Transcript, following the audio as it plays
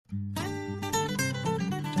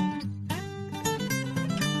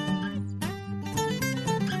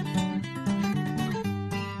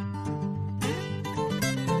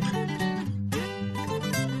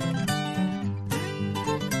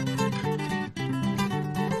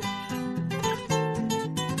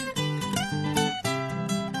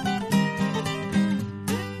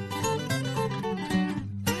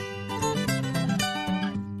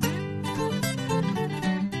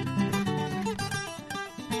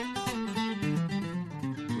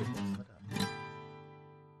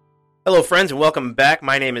Hello, friends, and welcome back.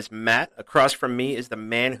 My name is Matt. Across from me is the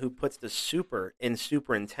man who puts the super in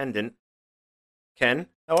superintendent. Ken,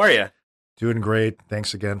 how are you? Doing great.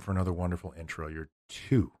 Thanks again for another wonderful intro. You're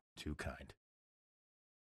too kind.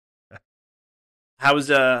 How's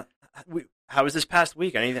how was this past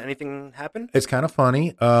week? Anything happen? It's kind of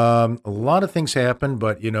funny. A lot of things happen,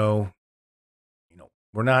 but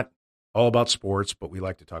we're not all about sports, but we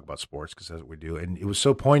like to talk about sports because that's what we do. And it was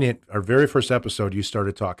so poignant. Our very first episode, you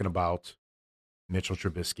started talking about Mitchell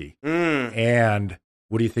Trubisky, Mm. and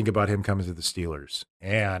what do you think about him coming to the Steelers?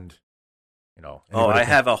 And Oh, anybody I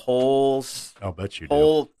can. have a I'll bet you do.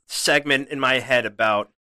 whole segment in my head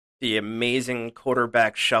about the amazing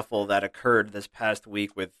quarterback shuffle that occurred this past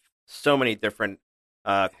week with so many different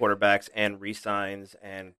quarterbacks and re-signs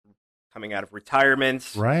and coming out of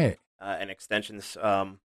retirements Right. and extensions.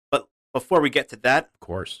 But before we get to that, Of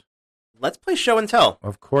course. let's play show and tell.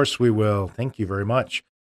 Of course we will. Thank you very much.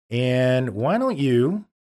 And why don't you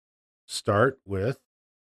start with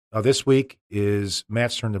this week is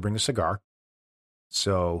Matt's turn to bring a cigar.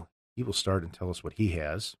 So he will start and tell us what he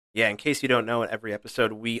has. Yeah, in case you don't know, in every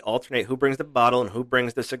episode we alternate who brings the bottle and who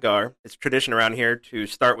brings the cigar. It's tradition around here to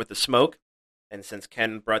start with the smoke. And since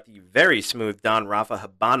Ken brought the very smooth Don Rafa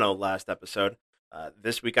Habano last episode,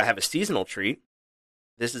 this week I have a seasonal treat.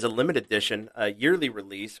 This is a limited edition, a yearly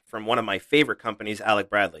release from one of my favorite companies, Alec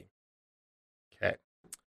Bradley. Okay.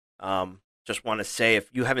 Just want to say, if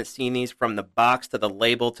you haven't seen these, from the box to the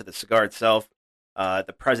label to the cigar itself,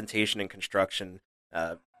 the presentation and construction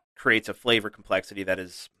creates a flavor complexity that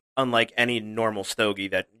is unlike any normal stogie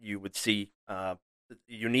that you would see. The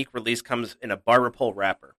unique release comes in a barber pole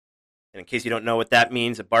wrapper. And in case you don't know what that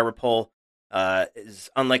means, a barber pole is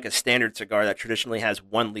unlike a standard cigar that traditionally has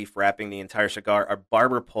one leaf wrapping the entire cigar. A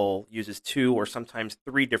barber pole uses two or sometimes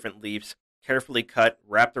three different leaves, carefully cut,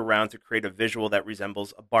 wrapped around to create a visual that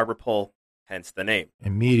resembles a barber pole, hence the name.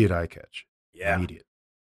 Immediate eye catch. Yeah. Immediate.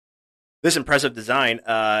 This impressive design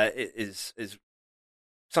is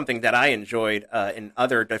something that I enjoyed in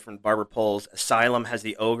other different barber poles. Asylum has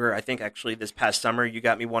the ogre. I think actually this past summer you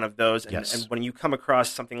got me one of those. And when you come across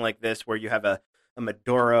something like this where you have a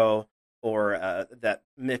Maduro or that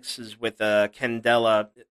mixes with a Candela,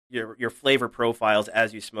 your flavor profiles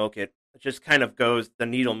as you smoke it, it just kind of goes, the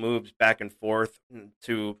needle moves back and forth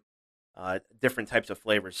to different types of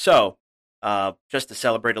flavors. So just to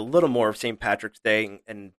celebrate a little more of St. Patrick's Day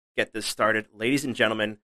and get this started, ladies and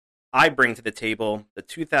gentlemen, I bring to the table the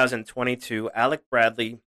 2022 Alec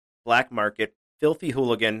Bradley Black Market Filthy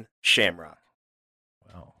Hooligan Shamrock.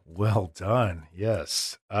 Wow. Well done.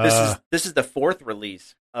 Yes. This is the fourth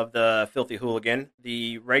release of the Filthy Hooligan.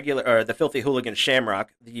 The Filthy Hooligan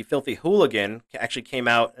Shamrock. The Filthy Hooligan actually came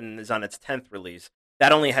out and is on its 10th release.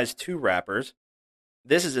 That only has two wrappers.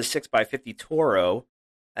 This is a 6x50 Toro,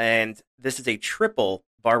 and this is a triple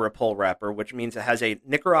barber pole wrapper, which means it has a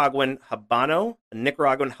Nicaraguan Habano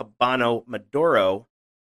Maduro,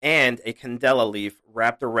 and a Candela leaf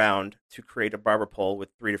wrapped around to create a barber pole with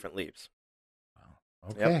three different leaves.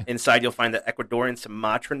 Okay. Yep. Inside, you'll find the Ecuadorian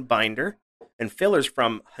Sumatran binder and fillers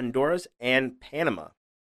from Honduras and Panama.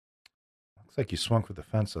 Looks like you swung for the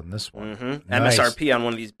fence on this one. Mm-hmm. Nice. MSRP on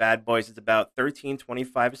one of these bad boys is about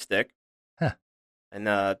 $13.25 a stick. Huh. And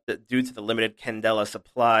due to the limited Candela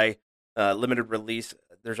supply, limited release,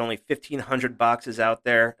 there's only 1,500 boxes out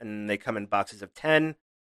there, and they come in boxes of 10.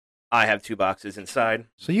 I have 2 boxes inside.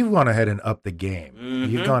 So you've gone ahead and upped the game.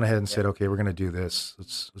 Mm-hmm. You've gone ahead and said, okay, we're going to do this.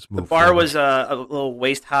 Let's move The bar forward. was a little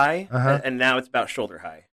waist high, Uh-huh. and now it's about shoulder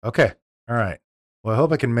high. Okay. All right. Well, I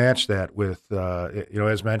hope I can match that with,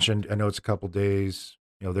 as mentioned, I know it's a couple days,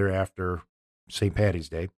 thereafter St. Patty's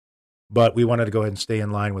Day, but we wanted to go ahead and stay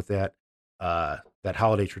in line with that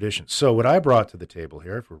holiday tradition. So what I brought to the table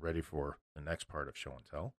here, if we're ready for the next part of show and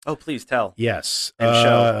tell. Oh, please tell. Yes. And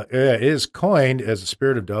show. It is coined as the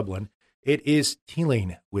spirit of Dublin. It is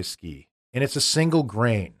Teeling whiskey, and it's a single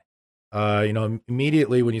grain.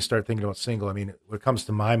 Immediately when you start thinking about single, I mean, what comes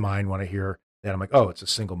to my mind when I hear that, I'm like, oh, it's a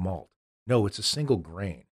single malt. No, it's a single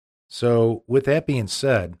grain. So with that being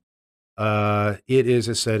said, it is,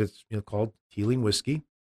 as I said, it's called Teeling whiskey.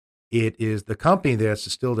 It is the company that's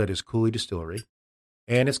distilled at is Cooley Distillery,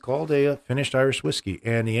 and it's called a finished Irish whiskey.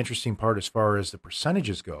 And the interesting part as far as the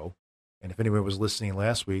percentages go, and if anyone was listening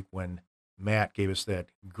last week when Matt gave us that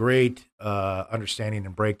great understanding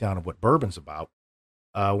and breakdown of what bourbon's about,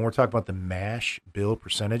 when we're talking about the mash bill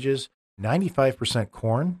percentages, 95%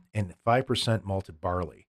 corn and 5% malted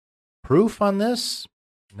barley. Proof on this,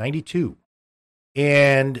 92.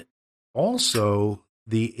 And also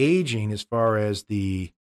the aging as far as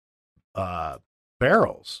the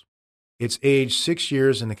barrels It's aged 6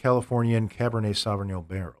 years in the Californian Cabernet Sauvignon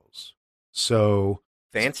barrels. So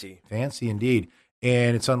Fancy. fancy indeed.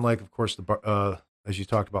 And it's unlike, of course, as you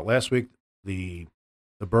talked about last week, the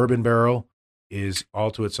bourbon barrel is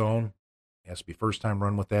all to its own. It has to be first time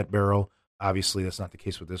run with that barrel. Obviously, that's not the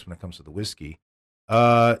case with this when it comes to the whiskey.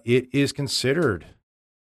 It is considered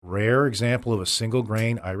rare example of a single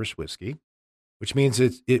grain Irish whiskey, which means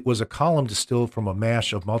it was a column distilled from a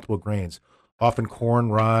mash of multiple grains, often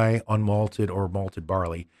corn, rye, unmalted, or malted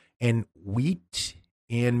barley, and wheat,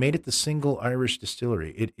 and made it the single Irish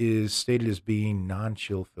distillery. It is stated as being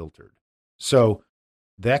non-chill filtered. So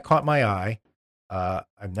that caught my eye.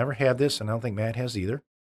 I've never had this, and I don't think Matt has either.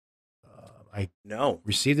 I No.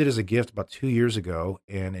 received it as a gift about 2 years ago,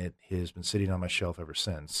 and it has been sitting on my shelf ever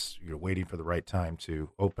since. You're waiting for the right time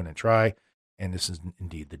to open and try, and this is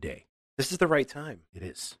indeed the day. This is the right time. It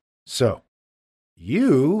is. So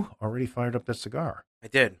you already fired up that cigar. I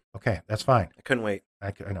did. Okay, that's fine. I couldn't wait.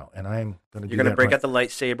 I know, and I'm going to do You're going to that break right. out the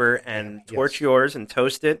lightsaber and Yes. torch yours and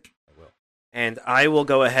toast it. I will. And I will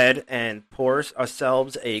go ahead and pour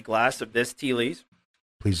ourselves a glass of this Teeling's.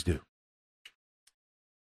 Please do.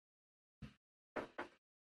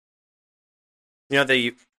 You know,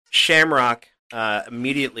 the Shamrock,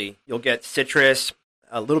 immediately you'll get citrus,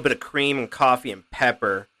 a little bit of cream and coffee and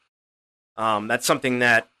pepper. That's something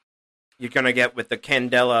that you're going to get with the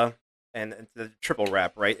Candela and the triple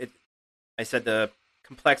wrap, right? I said the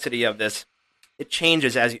complexity of this, it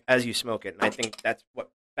changes as you smoke it. And I think that's what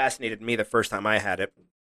fascinated me the first time I had it.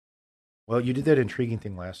 Well, you did that intriguing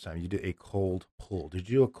thing last time. You did a cold pull. Did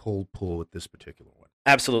you do a cold pull with this particular one?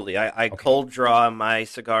 Absolutely. I Okay. cold draw my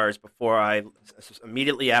cigars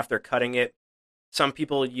immediately after cutting it. Some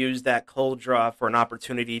people use that cold draw for an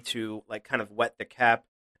opportunity to like kind of wet the cap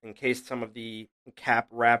in case some of the cap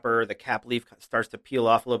wrapper, the cap leaf starts to peel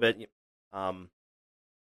off a little bit.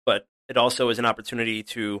 But it also is an opportunity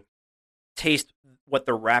to taste what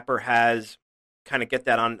the wrapper has, kind of get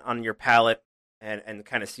that on your palate and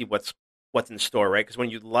kind of see what's in store, right? Because when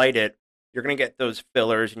you light it, you're going to get those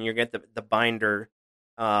fillers and you get the binder,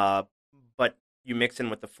 but you mix in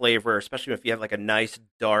with the flavor, especially if you have like a nice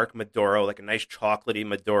dark Maduro, like a nice chocolatey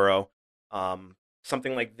Maduro.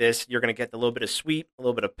 Something like this, you're going to get a little bit of sweet, a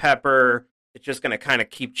little bit of pepper. It's just going to kind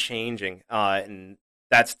of keep changing, and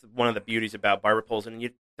that's one of the beauties about barber poles.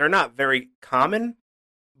 And they're not very common,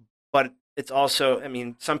 but it's also, I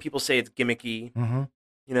mean, some people say it's gimmicky. Mm-hmm.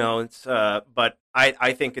 You know, it's but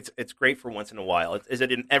I think it's great for once in a while. Is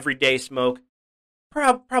it an everyday smoke?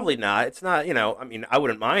 Probably not. It's not. You know, I mean, I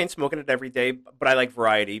wouldn't mind smoking it every day, but I like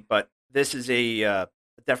variety. But this is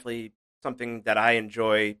definitely something that I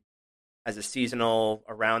enjoy as a seasonal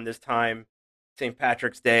around this time, St.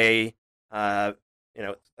 Patrick's Day. You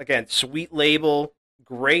know, again, sweet label,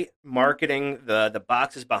 great marketing. The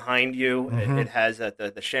box is behind you. Mhm. It has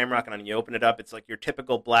the Shamrock, and when you open it up, it's like your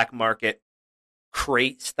typical black market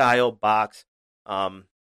crate style box. But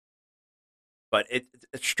it's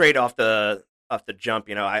straight off the jump.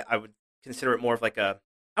 You know, I would consider it more of like I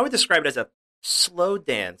would describe it as a slow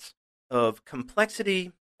dance of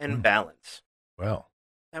complexity and balance. Well,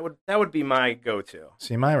 That would be my go-to.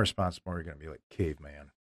 see, my response is more going to be like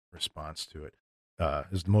caveman response to it,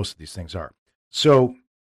 as most of these things are. So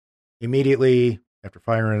immediately after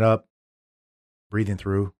firing it up, breathing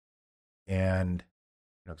through, and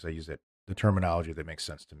because I use the terminology that makes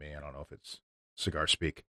sense to me. I don't know if it's cigar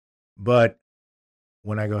speak, but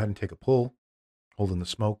when I go ahead and take a pull, holding the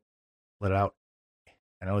smoke, let it out.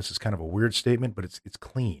 I know this is kind of a weird statement, but it's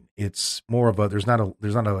clean. It's more of a there's not a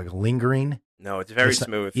like a lingering. No, it's very It's not-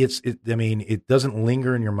 smooth. I mean, it doesn't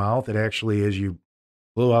linger in your mouth. It actually, as you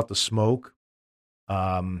blow out the smoke,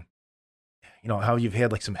 you know how you've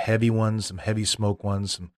had like some heavy ones, some heavy smoke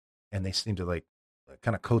ones, and they seem to like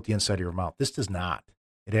kind of coat the inside of your mouth. This does not.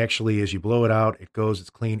 It actually, as you blow it out, it goes.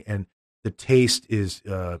 It's clean, and the taste is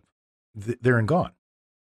there and gone.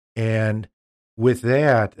 And with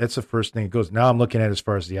that, that's the first thing it goes. Now I'm looking at as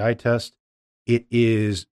far as the eye test. It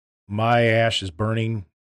is my ash is burning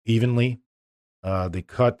evenly. The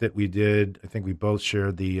cut that we did, I think we both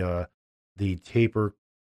shared the taper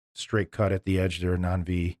straight cut at the edge there,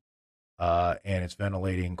 non-V, and it's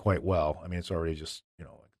ventilating quite well. I mean, it's already just, I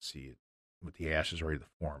can see it with the ash is ready to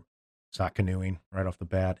form. It's not canoeing right off the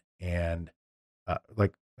bat. And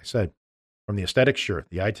like I said, from the aesthetics, sure,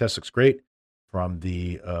 the eye test looks great. From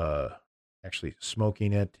the actually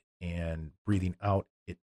smoking it and breathing out,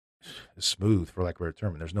 it is smooth, for lack of a better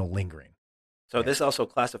term. And there's no lingering. So this also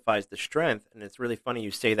classifies the strength, and it's really funny you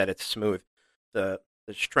say that it's smooth. The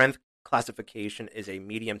strength classification is a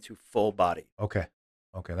medium to full body. Okay,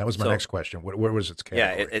 that was my next question. Where was its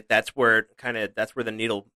category? Yeah, that's where the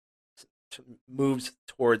needle moves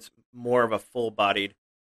towards more of a full-bodied.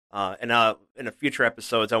 And in a future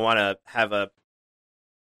episodes, I want to have a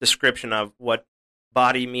description of what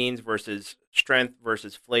body means versus strength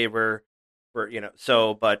versus flavor.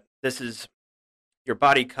 But this is your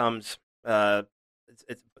body comes.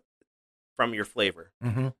 It's from your flavor.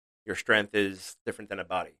 Mm-hmm. Your strength is different than a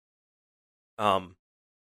body.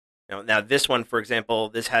 Now this one, for example,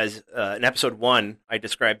 this has in episode 1, I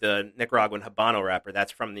described the Nicaraguan Habano wrapper.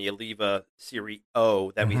 That's from the Oliva Serie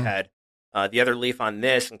O that we had. The other leaf on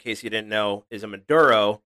this, in case you didn't know, is a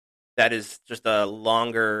Maduro. That is just a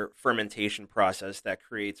longer fermentation process that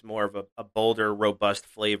creates more of a bolder, robust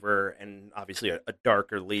flavor and obviously a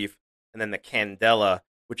darker leaf. And then the Candela,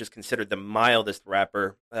 which is considered the mildest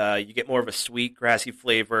wrapper. You get more of a sweet, grassy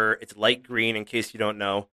flavor. It's light green, in case you don't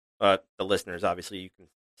know. The listeners, obviously, you can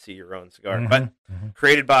see your own cigar. But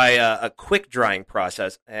created by a quick drying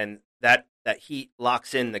process, and that heat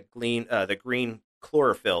locks in the green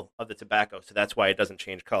chlorophyll of the tobacco. So that's why it doesn't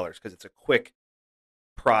change colors, because it's a quick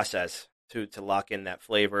process to lock in that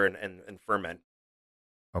flavor and ferment.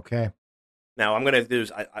 Okay. Now I'm going to do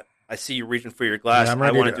is I see you reaching for your glass. Yeah,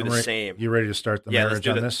 I want to do the same. You ready to start the marriage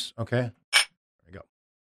on this? Okay. There we go.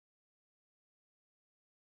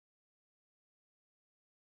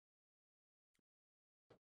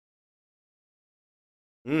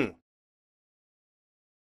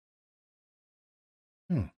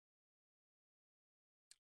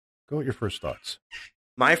 Go with your first thoughts.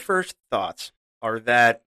 My first thoughts are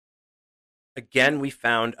that, again, we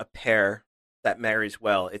found a pair that marries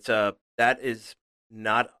well. That is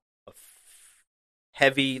not a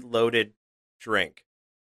heavy loaded drink.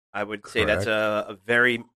 I would say that's a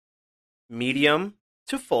very medium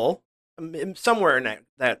to full, somewhere in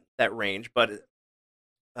that range. But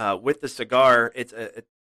with the cigar, it's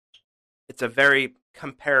a very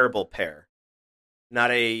comparable pair, not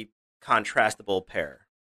a contrastable pair.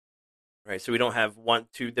 Right, so we don't have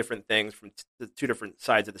two different things from the two different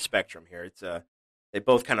sides of the spectrum here. It's they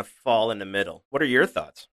both kind of fall in the middle. What are your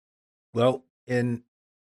thoughts? Well,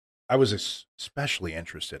 I was especially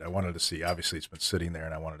interested. I wanted to see. Obviously, it's been sitting there,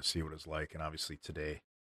 and I wanted to see what it's like. And obviously, today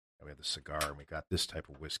we had the cigar, and we got this type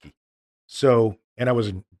of whiskey. So, and I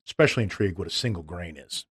was especially intrigued what a single grain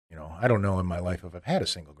is. I don't know in my life if I've had a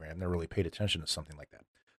single grain. I've never really paid attention to something like that.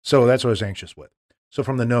 So that's what I was anxious with. So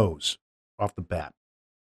from the nose, off the bat.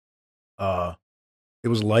 It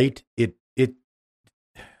was light. I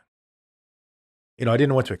didn't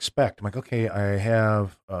know what to expect. I'm like, okay, I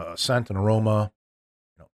have a scent and aroma,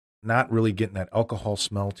 not really getting that alcohol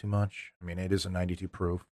smell too much. I mean, it is a 92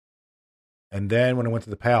 proof. And then when I went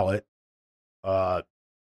to the palate,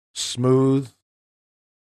 smooth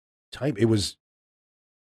type, it was,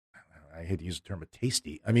 I hate to use the term, but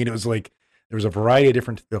tasty. I mean, it was like, there was a variety of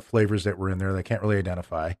different flavors that were in there that I can't really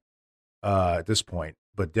identify at this point.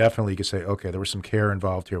 But definitely you could say, okay, there was some care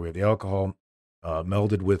involved here. We have the alcohol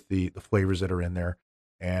melded with the flavors that are in there.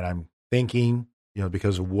 And I'm thinking,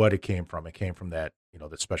 because of what it came from. It came from that,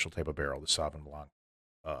 that special type of barrel, the Sauvignon Blanc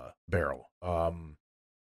barrel. I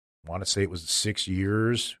want to say it was 6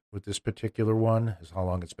 years with this particular one, is how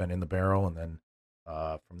long it's been in the barrel. And then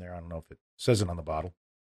from there, I don't know if it says it on the bottle.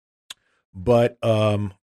 But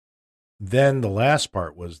then the last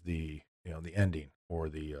part was the ending, or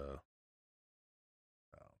the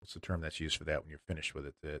what's the term that's used for that when you're finished with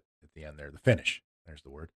it at the end there? The finish. There's the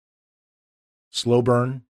word. Slow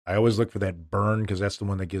burn. I always look for that burn because that's the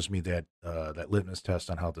one that gives me that litmus test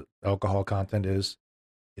on how the alcohol content is.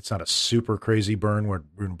 It's not a super crazy burn where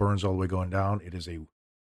it burns all the way going down. It is a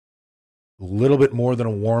little bit more than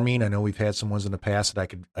a warming. I know we've had some ones in the past that I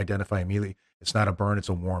could identify immediately. It's not a burn, it's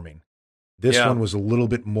a warming. This one was a little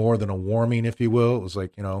bit more than a warming, if you will. It was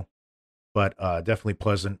like, but definitely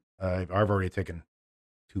pleasant. I've already taken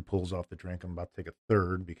 2 pulls off the drink. I'm about to take a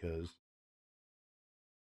third because.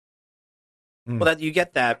 Well, you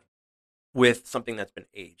get that with something that's been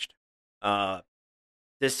aged.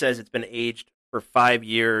 This says it's been aged for 5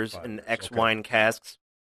 years in X wine casks.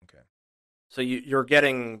 Okay. So you're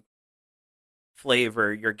getting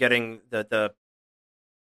flavor. You're getting the.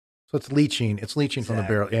 So it's leaching. It's leaching from the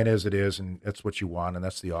barrel, and as it is, and that's what you want, and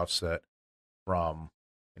that's the offset from,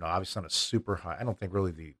 obviously not a super high. I don't think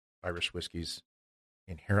really the Irish whiskeys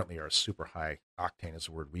inherently are a super high octane is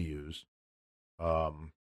the word we use.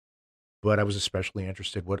 But I was especially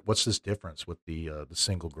interested. What's this difference with the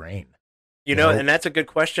single grain? And that's a good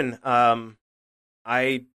question.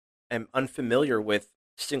 I am unfamiliar with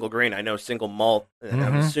single grain. I know single malt, and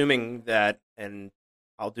I'm assuming that, and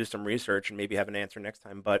I'll do some research and maybe have an answer next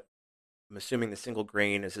time. But I'm assuming the single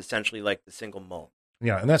grain is essentially like the single malt.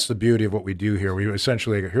 Yeah, and that's the beauty of what we do here. We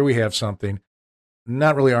essentially, here we have something.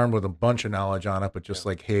 not really armed with a bunch of knowledge on it, but just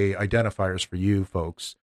like, hey, identifiers for you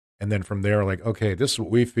folks. And then from there, like, okay, this is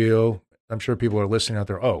what we feel. I'm sure people are listening out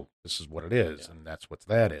there. Oh, this is what it is. Yeah. And that's what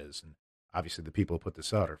that is. And obviously the people who put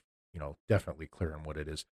this out are, definitely clear on what it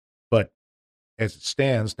is. But as it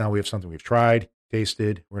stands, now we have something we've tried,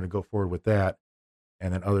 tasted. We're going to go forward with that.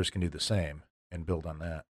 And then others can do the same and build on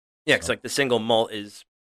that. Yeah, because like the single malt is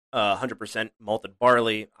 100% malted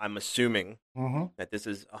barley. I'm assuming that this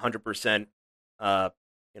is 100%, of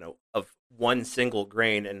one single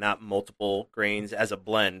grain and not multiple grains as a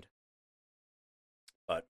blend.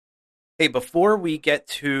 But hey, before we get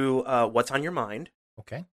to what's on your mind,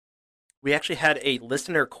 Okay. we actually had a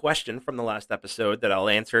listener question from the last episode that I'll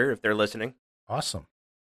answer if they're listening. Awesome.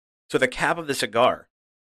 So the cap of the cigar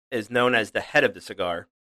is known as the head of the cigar,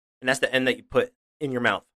 and that's the end that you put in your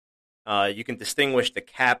mouth. You can distinguish the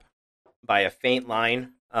cap by a faint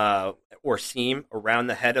line or seam around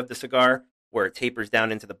the head of the cigar where it tapers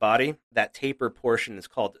down into the body. That taper portion is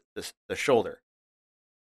called the shoulder.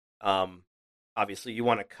 Obviously, you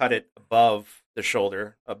want to cut it above the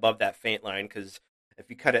shoulder, above that faint line, because if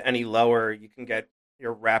you cut it any lower, you can get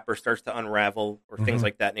your wrapper starts to unravel or things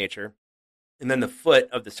like that nature. And then the foot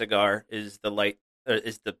of the cigar is the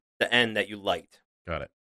end that you light. Got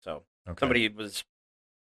it. So Okay. somebody was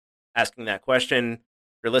asking that question. If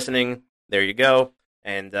you're listening, there you go.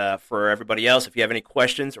 And for everybody else, if you have any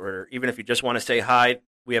questions or even if you just want to say hi,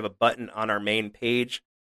 we have a button on our main page.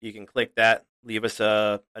 You can click that, leave us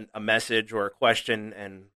a message or a question,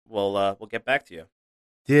 and we'll get back to you.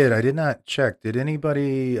 I did not check. Did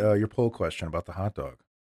anybody, your poll question about the hot dog?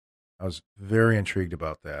 I was very intrigued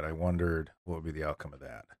about that. I wondered what would be the outcome of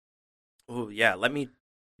that. Oh, yeah. Let me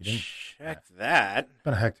check that. It's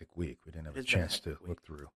been a hectic week. We didn't have a chance to look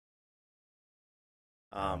through.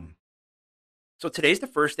 So today's the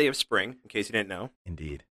first day of spring, in case you didn't know.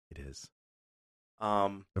 Indeed, it is.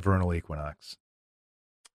 The vernal equinox.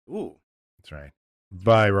 Ooh. That's right.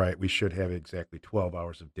 By right, we should have exactly 12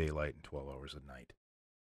 hours of daylight and 12 hours of night.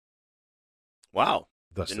 Wow.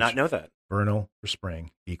 Did not know that. Vernal for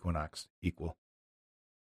spring, equinox equal.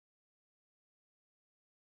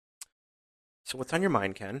 So what's on your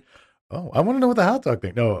mind, Ken? Oh, I want to know what the hot dog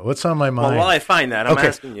thing. No, what's on my mind? Well, while I find that, I'm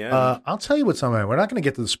asking you. I'll tell you what's on my mind. We're not going to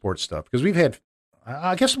get to the sports stuff because we've had,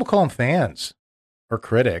 I guess we'll call them fans or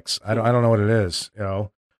critics. I don't know what it is. We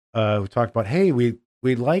talked about, hey, we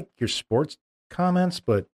like your sports comments,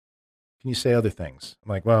 but can you say other things? I'm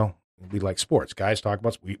like, well, we like sports. Guys talk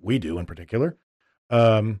about, we do in particular.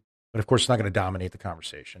 But of course, it's not going to dominate the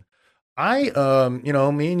conversation. Me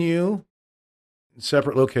and you,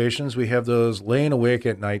 separate locations, we have those laying awake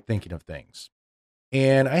at night thinking of things.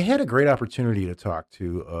 And I had a great opportunity to talk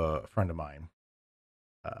to a friend of mine,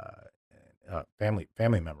 family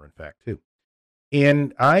member, in fact, too.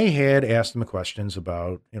 And I had asked him questions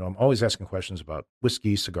about, I'm always asking questions about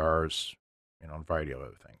whiskey, cigars, and a variety of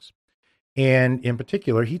other things. And in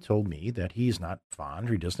particular, he told me that he's not fond,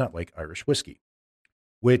 or he does not like Irish whiskey,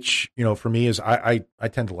 which, for me is, I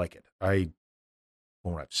tend to like it.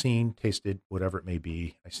 When I've seen, tasted, whatever it may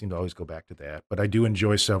be, I seem to always go back to that. But I do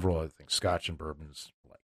enjoy several other things, Scotch and bourbons.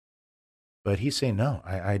 But he's saying, no,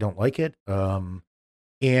 I don't like it. And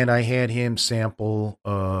I had him sample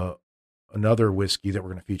another whiskey that we're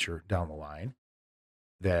going to feature down the line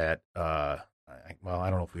that, I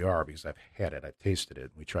don't know if we are because I've had it, I've tasted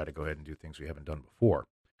it. We try to go ahead and do things we haven't done before.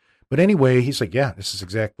 But anyway, he's like, yeah, this is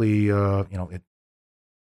exactly,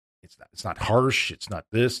 it's not harsh. It's not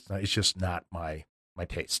this. It's just not my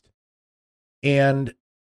taste. And,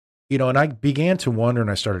 and I began to wonder, and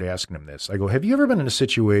I started asking him this. I go, have you ever been in a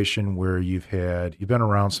situation where you've been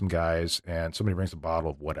around some guys and somebody brings a bottle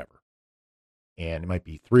of whatever, and it might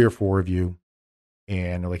be 3 or 4 of you,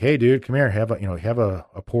 and they're like, hey dude, come here, have a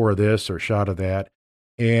pour of this or a shot of that.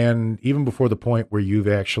 And even before the point where you've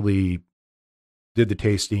actually did the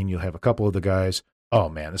tasting, you'll have a couple of the guys, oh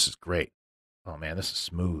man, this is great. Oh man, this is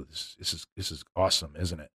smooth. This is awesome,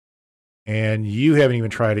 isn't it? And you haven't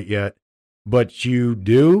even tried it yet, but you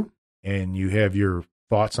do, and you have your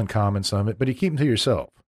thoughts and comments on it, but you keep them to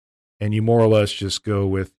yourself. And you more or less just go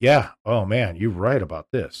with, yeah, oh man, you're right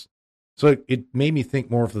about this. So it made me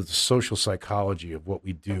think more of the social psychology of what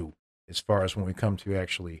we do as far as when we come to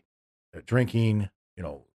actually drinking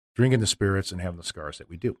the spirits and having the cigars that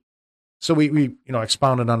we do. So we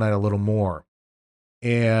expounded on that a little more.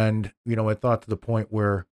 And, I thought to the point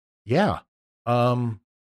where, yeah,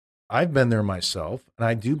 I've been there myself, and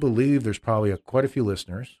I do believe there's probably quite a few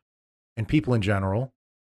listeners and people in general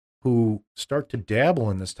who start to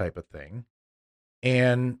dabble in this type of thing,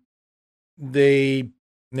 and they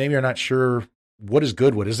maybe are not sure what is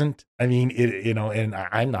good, what isn't. I mean, and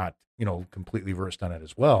I'm not, completely versed on it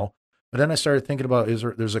as well. But then I started thinking about,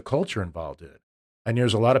 there's a culture involved in it. And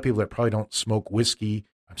there's a lot of people that probably don't smoke whiskey.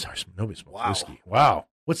 I'm sorry, nobody smokes whiskey. Wow.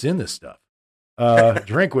 What's in this stuff?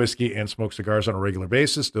 Drink whiskey and smoke cigars on a regular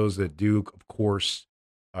basis. Those that do, of course,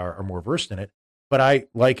 are more versed in it. But I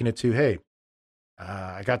liken it to, hey,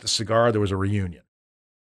 I got the cigar. There was a reunion,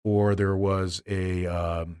 or there was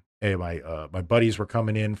hey, my buddies were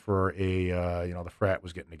coming in for the frat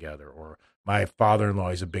was getting together, or my father-in-law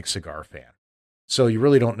is a big cigar fan. So you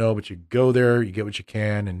really don't know, but you go there, you get what you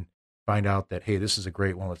can, and find out that, hey, this is a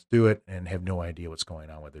great one. Let's do it, and have no idea what's going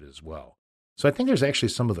on with it as well. So I think there's actually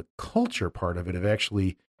some of the culture part of it, of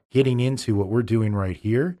actually getting into what we're doing right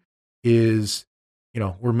here is,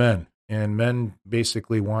 we're men, and men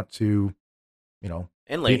basically want to,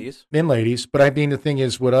 and ladies. And ladies. But I mean, the thing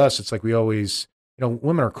is with us, it's like we always,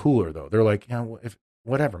 women are cooler though. They're like, if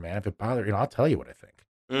whatever, man, if it bothers, I'll tell you what I think.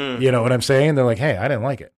 You know what I'm saying? They're like, hey, I didn't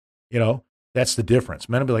like it. That's the difference.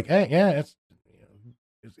 Men will be like, hey, yeah,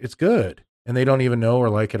 it's good. And they don't even know or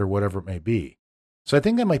like it or whatever it may be. So I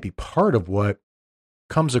think that might be part of what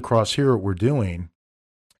comes across here, what we're doing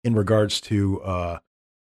in regards to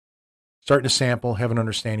starting to sample, have an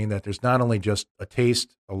understanding that there's not only just a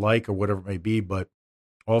taste, a like, or whatever it may be, but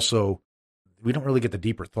also we don't really get the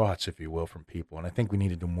deeper thoughts, if you will, from people. And I think we need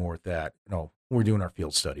to do more with that. When we're doing our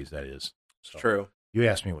field studies, that is. So True. You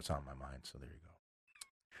asked me what's on my mind, so there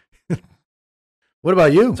you go. What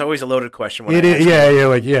about you? It's always a loaded question. It is,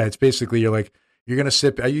 yeah. It's basically you're going to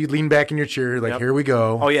sit. You lean back in your chair, like, Here we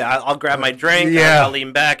go. Oh yeah, I'll grab my drink. Yeah, I'll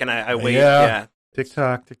lean back and I wait. Yeah. Tick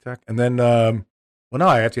tock, and then no,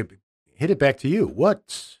 I have to hit it back to you.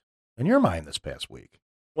 What's in your mind this past week?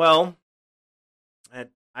 Well,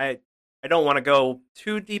 I don't want to go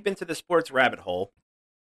too deep into the sports rabbit hole,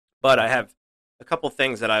 but I have a couple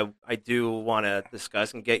things that I do want to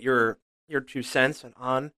discuss and get your 2 cents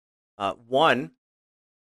on. One,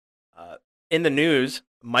 in the news,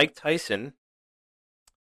 Mike Tyson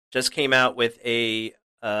just came out with a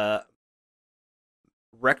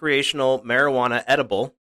recreational marijuana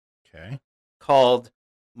edible called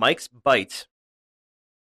Mike's Bites.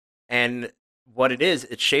 And what it is,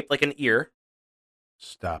 it's shaped like an ear.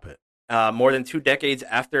 Stop it. More than 2 decades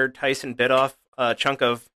after Tyson bit off a chunk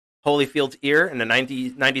of Holyfield's ear in the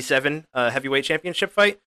 97 heavyweight championship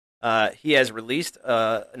fight, he has released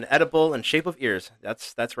an edible in shape of ears.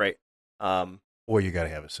 That's right. Boy, you got to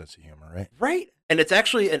have a sense of humor, right? Right. And it's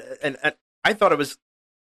actually, and I thought it was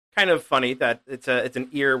kind of funny that it's an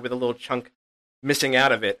ear with a little chunk missing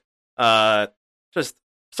out of it. Just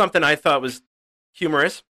something I thought was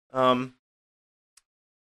humorous. But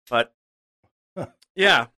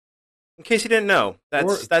yeah, in case you didn't know,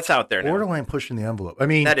 that's out there now. Borderline pushing the envelope. I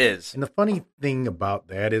mean, that is. And the funny thing about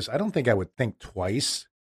that is, I don't think I would think twice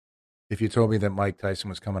if you told me that Mike Tyson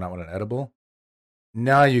was coming out with an edible.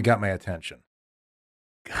 Now you got my attention.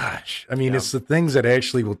 Gosh, I mean, It's the things that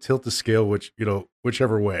actually will tilt the scale,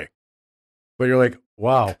 whichever way. But you're like,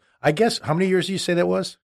 wow. I guess, how many years do you say that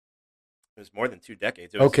was? It was more than 2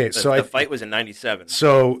 decades. The fight was in 97.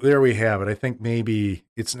 So there we have it. I think maybe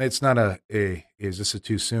it's not is this a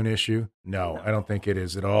too soon issue? No, I don't think it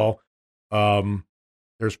is at all.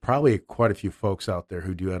 There's probably quite a few folks out there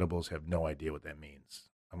who do edibles have no idea what that means.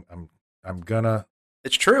 I'm gonna.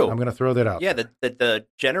 It's true. I'm gonna throw that out. Yeah, the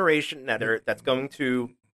generation that's going to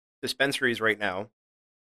dispensaries right now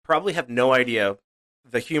probably have no idea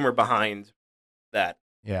the humor behind that.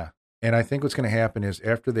 Yeah. And I think what's going to happen is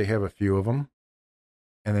after they have a few of them,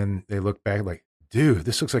 and then they look back like, dude,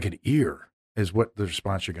 this looks like an ear, is what the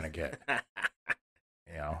response you're going to get.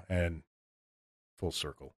 And full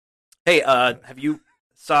circle. Hey, have you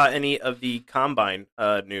saw any of the combine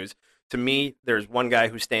news? To me, there's one guy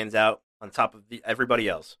who stands out on top of everybody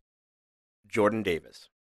else. Jordan Davis.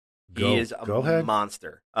 He is a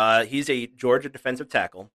monster. He's a Georgia defensive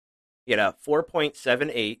tackle. He had a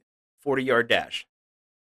 4.78 40-yard dash.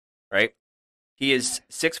 Right? He is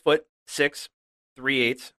 6'6",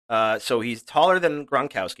 3/8. So he's taller than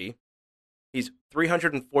Gronkowski. He's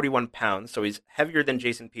 341 pounds, so he's heavier than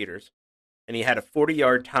Jason Peters. And he had a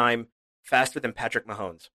 40-yard time faster than Patrick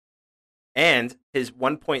Mahomes. And his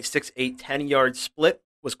 1.68 10-yard split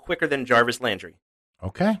was quicker than Jarvis Landry.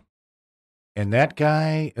 Okay. And that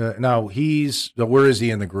guy, now where is he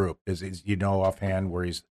in the group? Is offhand where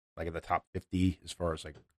he's like in the top 50 as far as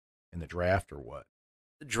like in the draft or what?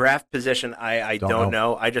 Draft position, I don't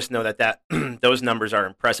know. I just know that those numbers are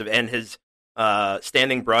impressive. And his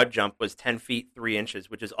standing broad jump was 10 feet 3 inches,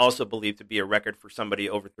 which is also believed to be a record for somebody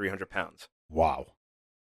over 300 pounds. Wow.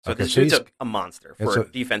 So this dude's a monster for a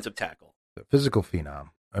defensive tackle. A physical phenom.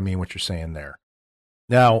 I mean, what you're saying there.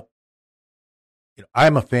 Now,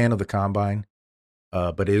 I'm a fan of the combine,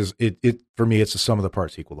 but it for me, it's the sum of the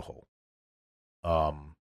parts equal the whole.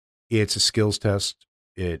 It's a skills test.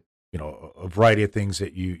 It, a variety of things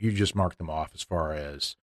that you just mark them off as far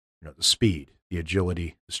as, the speed, the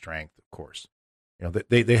agility, the strength, of course.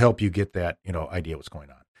 They help you get that, idea what's going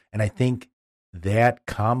on. And I think that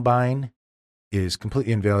combine is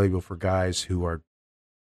completely invaluable for guys who are,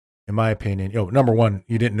 in my opinion, number one,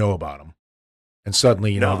 you didn't know about them. And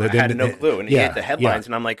suddenly, I had no clue. And he hit the headlines,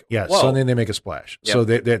 and I'm like, yeah, whoa. suddenly they make a splash. Yep. So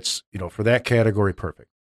that's, for that category, perfect.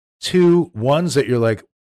 Two, ones that you're like,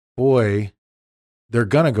 boy, they're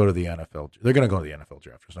going to go to the NFL. They're going to go to the NFL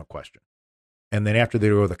draft. There's no question. And then after they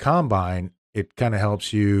go to the combine, it kind of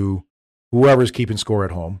helps you, whoever's keeping score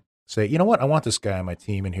at home, say, you know what, I want this guy on my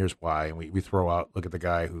team, and here's why. And we throw out, look at the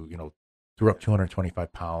guy who, threw up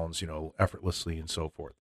 225 pounds, effortlessly and so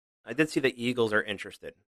forth. I did see the Eagles are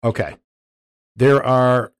interested. Okay. There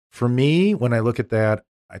are, for me, when I look at that,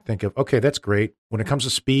 I think of, okay, that's great. When it comes to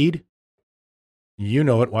speed,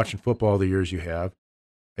 it, watching football the years you have,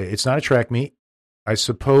 it's not a track meet. I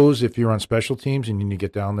suppose if you're on special teams and you need to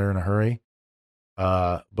get down there in a hurry,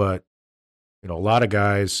 but, a lot of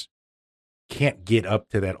guys can't get up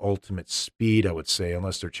to that ultimate speed, I would say,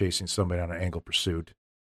 unless they're chasing somebody on an angle pursuit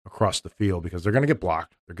across the field, because they're going to get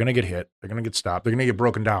blocked, they're going to get hit, they're going to get stopped, they're going to get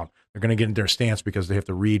broken down, they're going to get in their stance because they have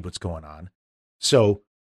to read what's going on. So,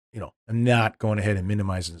 I'm not going ahead and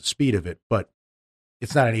minimizing the speed of it, but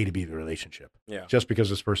it's not an A to B relationship. Yeah. Just because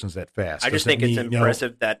this person's that fast. I just think it's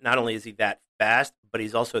impressive that not only is he that fast, but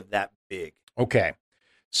he's also that big. Okay.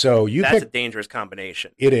 So that's a dangerous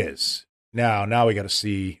combination. It is. Now we got to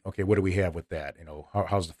see, okay, what do we have with that?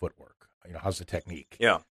 How's the footwork? How's the technique?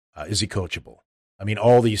 Yeah. Is he coachable? I mean,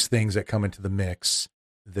 all these things that come into the mix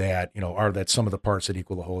that, are that some of the parts that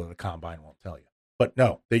equal the whole of the combine won't tell you. But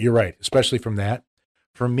no, that you're right, especially from that.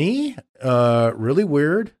 For me, really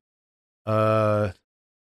weird. A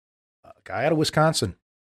guy out of Wisconsin.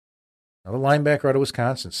 Another linebacker out of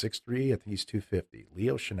Wisconsin, 6'3", I think he's 250.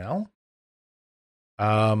 Leo Chanel.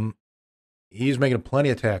 He's making plenty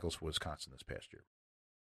of tackles for Wisconsin this past year.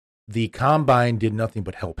 The combine did nothing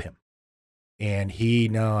but help him. And he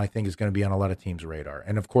now, I think, is going to be on a lot of teams' radar.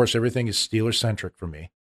 And, of course, everything is Steelers-centric for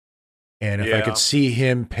me. And if I could see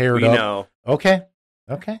him paired up. Know. Okay.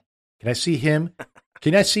 Can I see him?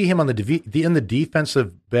 Can I see him on in the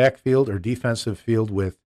defensive backfield or defensive field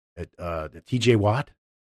with the T.J. Watt?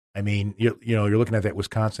 I mean, you're looking at that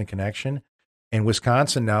Wisconsin connection. And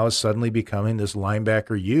Wisconsin now is suddenly becoming this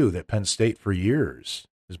linebacker U that Penn State for years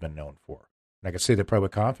has been known for. And I could say that probably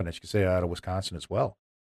with confidence. You could say out of Wisconsin as well.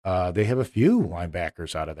 They have a few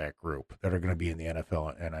linebackers out of that group that are going to be in the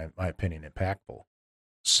NFL and, in my opinion, impactful.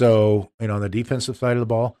 So, on the defensive side of the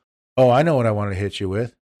ball, I know what I wanted to hit you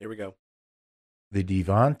with. Here we go. The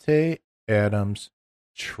Devontae Adams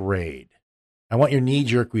trade. I want your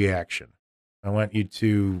knee-jerk reaction. I want you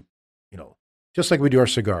to, just like we do our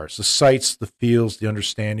cigars, the sights, the feels, the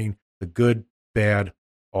understanding, the good, bad,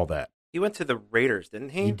 all that. He went to the Raiders,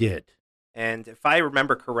 didn't he? He did. And if I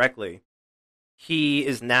remember correctly, he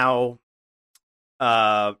is now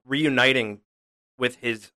reuniting with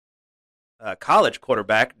his college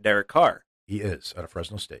quarterback, Derek Carr. He is out of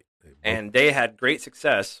Fresno State. And they had great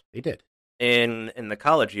success. They did. In the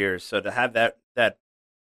college years. So to have that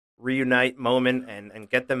reunite moment and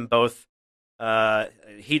get them both,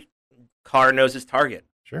 Carr knows his target.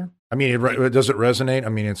 Sure. I mean, does it resonate? I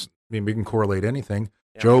mean, we can correlate anything.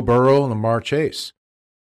 Yeah. Joe Burrow and Lamar Chase.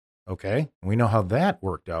 Okay. We know how that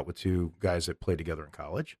worked out with two guys that played together in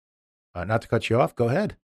college. Not to cut you off. Go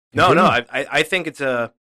ahead. Continue. No. I think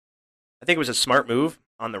it was a smart move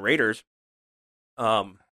on the Raiders.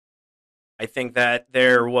 I think that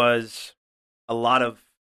there was a lot of,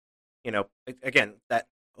 again, that,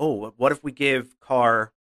 what if we give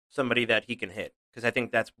Carr somebody that he can hit? Because I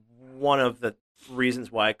think that's one of the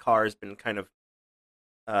reasons why Carr has been kind of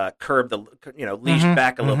curbed, leashed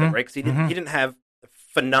back a little bit, right? Because he didn't have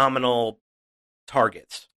phenomenal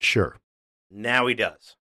targets. Sure. Now he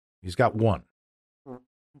does. He's got one.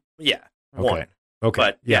 Yeah, okay. one. Okay.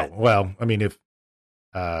 But, yeah. Well, I mean, if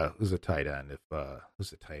who's the tight end? Who's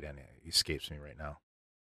the tight end? He escapes me right now.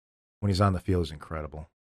 When he's on the field, he's incredible.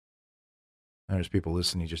 And there's people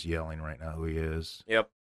listening, just yelling right now who he is. Yep.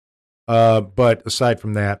 But aside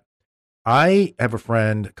from that, I have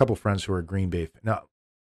a couple friends who are Green Bay. Now,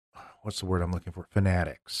 what's the word I'm looking for?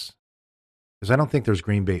 Fanatics. Because I don't think there's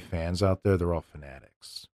Green Bay fans out there. They're all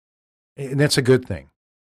fanatics. And that's a good thing.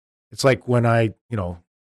 It's like when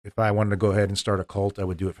if I wanted to go ahead and start a cult, I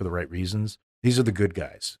would do it for the right reasons. These are the good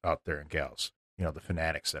guys out there and gals, the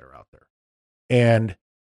fanatics that are out there. And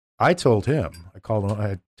I told him, I called him,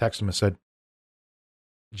 I texted him and said,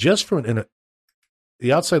 just from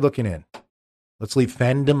the outside looking in, let's leave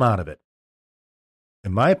fandom out of it.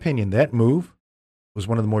 In my opinion, that move was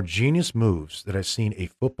one of the more genius moves that I've seen a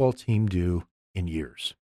football team do in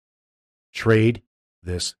years. Trade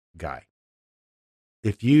this guy.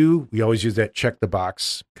 We always use that check the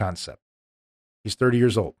box concept. He's 30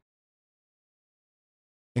 years old.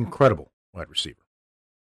 Incredible wide receiver.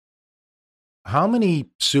 How many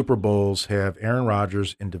Super Bowls have Aaron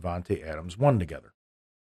Rodgers and Davante Adams won together?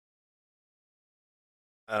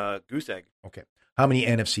 Goose egg. Okay. How many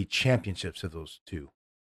NFC championships have those two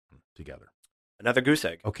together? Another goose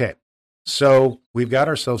egg. Okay. So we've got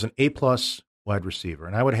ourselves an A-plus wide receiver,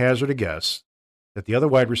 and I would hazard a guess that the other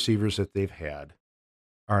wide receivers that they've had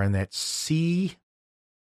are in that C,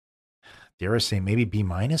 dare I say maybe B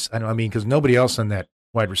minus? Because nobody else in that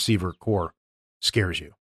wide receiver core scares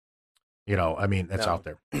you. That's out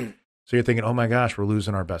there. So you're thinking, oh my gosh, we're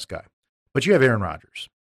losing our best guy. But you have Aaron Rodgers.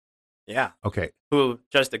 Yeah. Okay. Who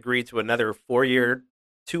just agreed to another 4-year,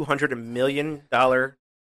 $200 million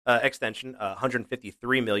extension,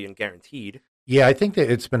 $153 million guaranteed. Yeah, I think that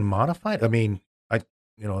it's been modified. We're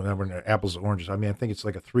apples and oranges. I think it's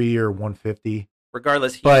like a 3-year, $150.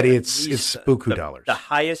 Regardless, but it's buku dollars. The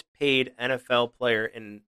highest paid NFL player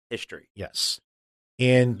in history. Yes.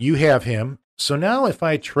 And you have him. So now if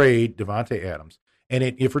I trade Davante Adams, and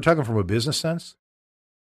if we're talking from a business sense,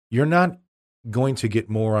 you're not going to get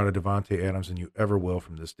more out of Davante Adams than you ever will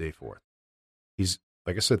from this day forth. He's,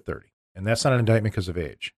 like I said, 30. And that's not an indictment because of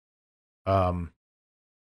age.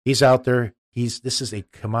 He's out there. This is a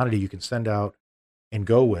commodity you can send out and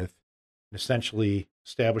go with and essentially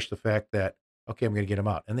establish the fact that, okay, I'm going to get him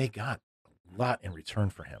out. And they got a lot in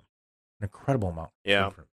return for him. An incredible amount.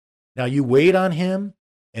 Yeah. Now you wait on him,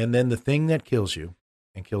 and then the thing that kills you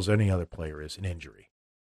and kills any other player is an injury.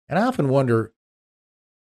 And I often wonder,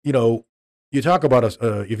 you talk about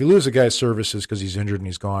if you lose a guy's services because he's injured and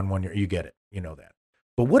he's gone 1 year, you get it. You know that.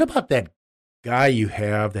 But what about that guy you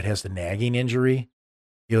have that has the nagging injury?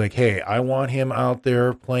 You're like, hey, I want him out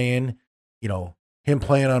there playing. Him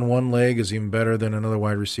playing on one leg is even better than another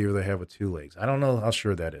wide receiver they have with two legs. I don't know how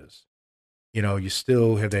sure that is. You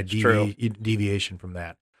still have that deviation from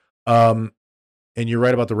that. And you're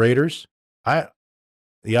right about the Raiders.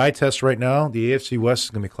 The eye test right now, the AFC West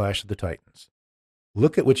is going to be Clash of the Titans.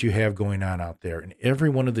 Look at what you have going on out there, and every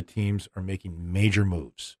one of the teams are making major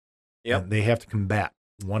moves. Yep. And they have to combat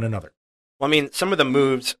one another. Well, some of the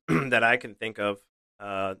moves that I can think of,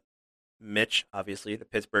 Mitch, obviously, the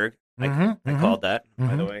Pittsburgh. I called that,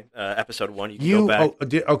 by the way. Episode 1, you can go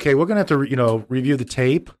back. Okay, we're going to have to review the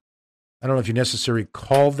tape. I don't know if you necessarily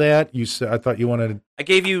called that. I thought you wanted. I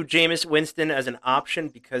gave you Jameis Winston as an option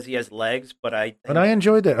because he has legs, but I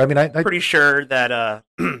enjoyed that. I'm pretty sure that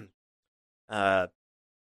I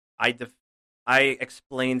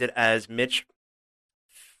explained it as Mitch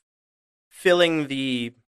filling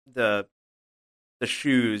the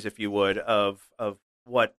shoes, if you would, of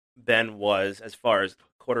what Ben was as far as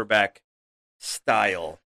quarterback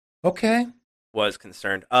style. Okay. Was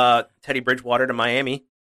concerned. Teddy Bridgewater to Miami.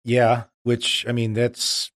 Yeah, which,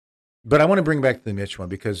 but I want to bring back the Mitch one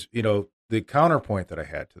because, the counterpoint that I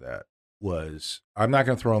had to that was I'm not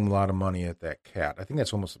going to throw him a lot of money at that cat. I think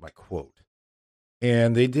that's almost my quote.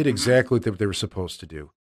 And they did exactly what they were supposed to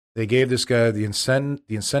do. They gave this guy the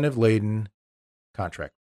incentive-laden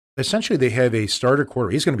contract. Essentially, they have a starter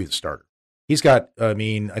quarterback. He's going to be the starter. He's got, I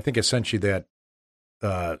think essentially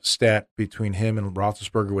that stat between him and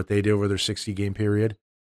Roethlisberger, what they did over their 60-game period,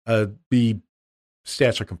 the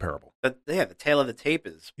stats are comparable. But the tail of the tape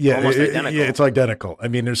is almost identical. Yeah, it's identical.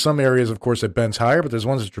 There's some areas, of course, that Ben's higher, but there's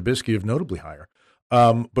ones that Trubisky have notably higher.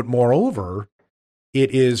 But moreover,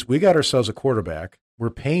 we got ourselves a quarterback. We're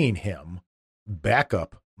paying him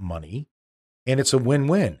backup money, and it's a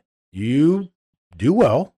win-win. You do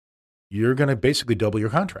well, you're going to basically double your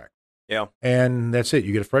contract. Yeah. And that's it.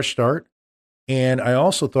 You get a fresh start. And I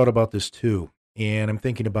also thought about this too, and I'm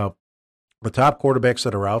thinking about the top quarterbacks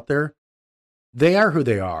that are out there. They are who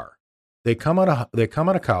they are. They come out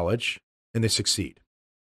of college and they succeed.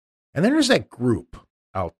 And then there's that group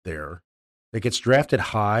out there that gets drafted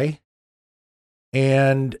high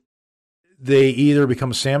and they either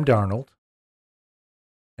become Sam Darnold,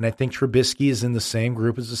 and I think Trubisky is in the same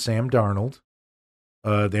group as the Sam Darnold.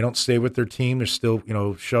 They don't stay with their team. They're still,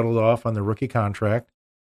 shuttled off on their rookie contract,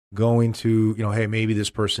 going to, hey, maybe this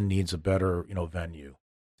person needs a better, venue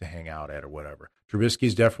to hang out at or whatever.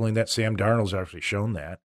 Trubisky's definitely in that. Sam Darnold's actually shown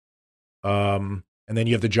that. And then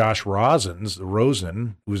you have the Josh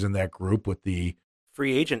Rosen, who's in that group with the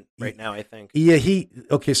free agent right now, I think. Yeah,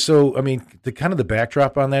 okay, so, I mean, the kind of the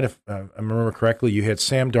backdrop on that, if I remember correctly, you had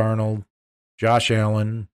Sam Darnold, Josh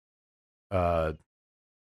Allen,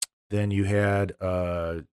 then you had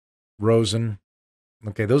Rosen.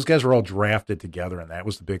 Okay, those guys were all drafted together, and that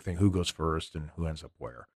was the big thing, who goes first and who ends up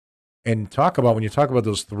where. And when you talk about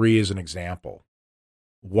those three as an example,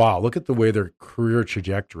 wow, look at the way their career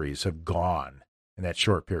trajectories have gone in that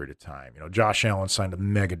short period of time. Josh Allen signed a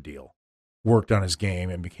mega deal, worked on his game,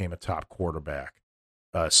 and became a top quarterback.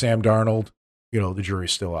 Sam Darnold, the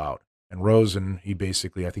jury's still out. And Rosen, I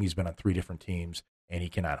think he's been on 3 different teams, and he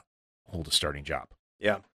cannot hold a starting job.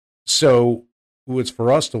 Yeah. So it's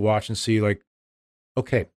for us to watch and see, like,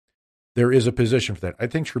 okay, there is a position for that. I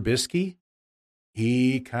think Trubisky,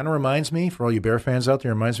 he kind of reminds me, for all you Bear fans out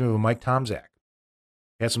there, reminds me of a Mike Tomczak.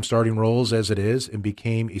 Had some starting roles as it is and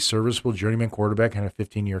became a serviceable journeyman quarterback and had a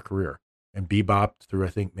 15-year career and bebopped through, I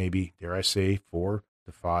think, maybe, dare I say, 4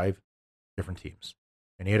 to 5 different teams.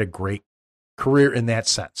 And he had a great career in that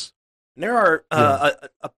sense. And there are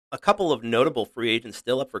a couple of notable free agents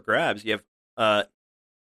still up for grabs. You have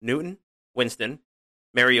Newton, Winston,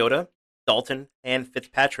 Mariota, Dalton, and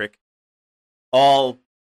Fitzpatrick, all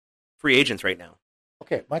free agents right now.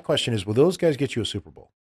 Okay, my question is, will those guys get you a Super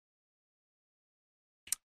Bowl?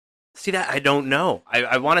 See, that I don't know.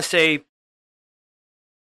 I want to say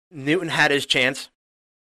Newton had his chance.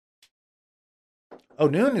 Oh,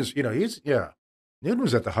 Newton is, Newton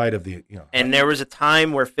was at the height of the, And there was a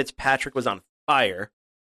time where Fitzpatrick was on fire,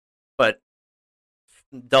 but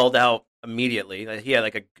dulled out immediately. He had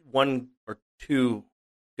like 1 or 2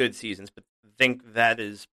 good seasons, but I think that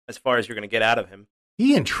is as far as you're going to get out of him.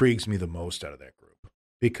 He intrigues me the most out of that group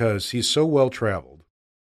because he's so well-traveled,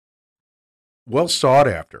 well sought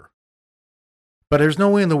after. But there's no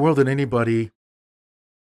way in the world that anybody,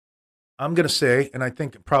 I'm going to say, and I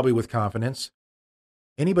think probably with confidence,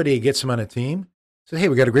 anybody who gets him on a team says, hey,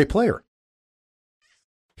 we got a great player.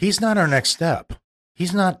 He's not our next step.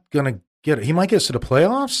 He's not going to get it. He might get us to the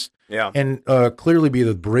playoffs and clearly be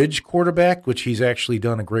the bridge quarterback, which he's actually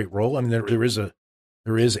done a great role. I mean, there is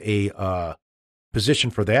a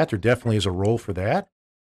position for that. There definitely is a role for that.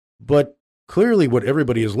 But clearly what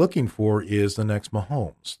everybody is looking for is the next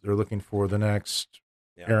Mahomes. They're looking for the next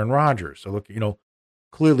Aaron Rodgers. So look,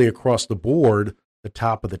 clearly across the board, the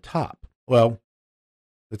top of the top. Well,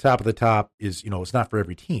 the top of the top is, it's not for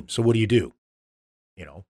every team. So what do?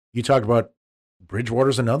 You talk about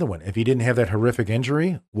Bridgewater's another one. If he didn't have that horrific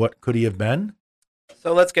injury, what could he have been?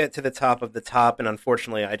 So let's get to the top of the top. And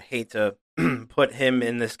unfortunately, I'd hate to put him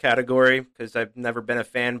in this category because I've never been a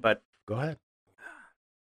fan, but go ahead.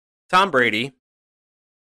 Tom Brady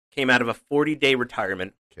came out of a 40-day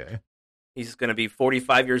retirement. Okay. He's going to be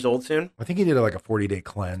 45 years old soon. I think he did like a 40-day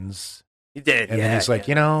cleanse. He did, and then he's like,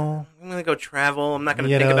 I'm going to go travel. I'm not going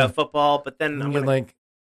to think about football, but then I'm going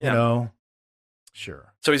to,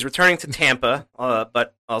 sure. So he's returning to Tampa,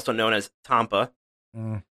 but also known as Tampa,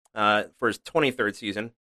 for his 23rd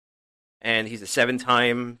season. And he's a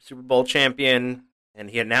 7-time Super Bowl champion. And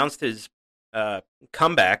he announced his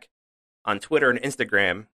comeback on Twitter and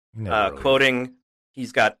Instagram, quoting,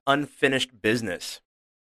 he's got unfinished business.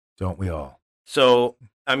 Don't we all? So,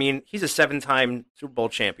 I mean, he's a 7-time Super Bowl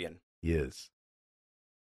champion. He is.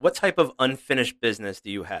 What type of unfinished business do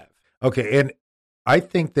you have? Okay, and I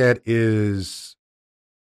think that is,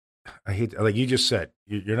 like you just said,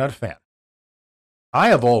 you're not a fan. I,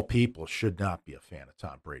 of all people, should not be a fan of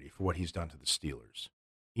Tom Brady for what he's done to the Steelers,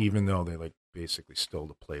 even though they basically stole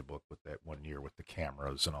the playbook with that 1 year with the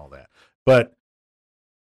cameras and all that. But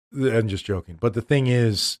I'm just joking. But the thing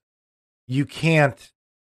is, you can't,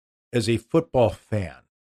 as a football fan,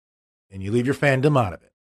 and you leave your fandom out of it,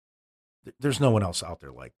 there's no one else out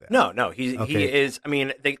there like that. No, he is. I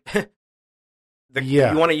mean,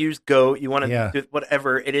 you want to use GOAT, you want to do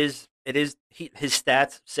whatever it is. His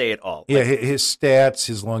stats say it all. Yeah, his stats,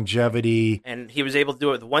 his longevity, and he was able to do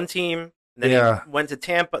it with one team. And then he went to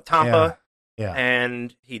Tampa,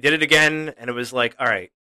 and he did it again, and it was like, all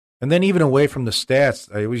right. And then even away from the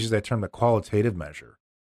stats, I always use that term, the qualitative measure,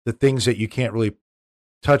 the things that you can't really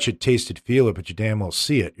touch it, taste it, feel it, but you damn well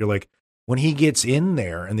see it. You're like, when he gets in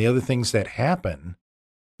there and the other things that happen,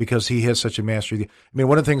 because he has such a mastery. I mean,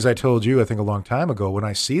 one of the things I told you, I think a long time ago, when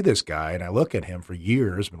I see this guy and I look at him for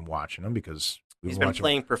years, been watching him because he's been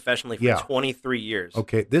playing professionally for 23 years.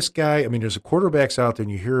 Okay, this guy, I mean, there's quarterbacks out there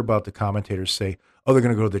and you hear about the commentators say, oh, they're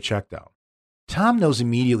going to go to the check down. Tom knows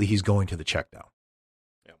immediately he's going to the check down.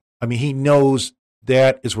 Yeah. I mean, he knows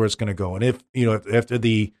that is where it's going to go. And if after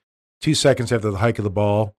the 2 seconds after the hike of the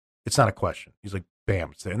ball, it's not a question. He's like,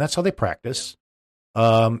 bam, it's there. And that's how they practice.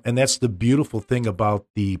 And that's the beautiful thing about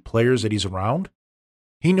the players that he's around.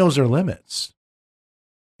 he knows their limits,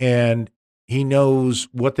 and he knows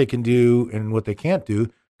what they can do and what they can't do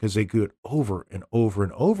because they do it over and over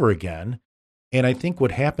and over again. And I think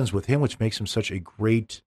what happens with him, which makes him such a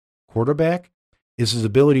great quarterback, is his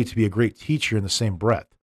ability to be a great teacher in the same breath.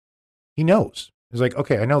 He knows. He's like,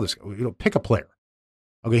 okay, I know this. Pick a player.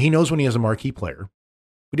 Okay, he knows when he has a marquee player,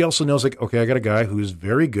 but he also knows, like, okay, I got a guy who's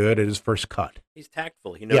very good at his first cut. He's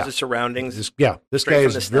tactful. He knows his surroundings. This guy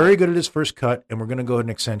is very good at his first cut, and we're going to go ahead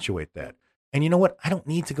and accentuate that. And you know what? I don't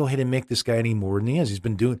need to go ahead and make this guy any more than he is. He's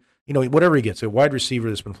been doing, whatever he gets, a wide receiver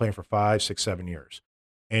that's been playing for 5, 6, 7 years.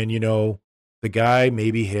 And, the guy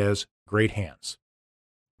maybe has great hands.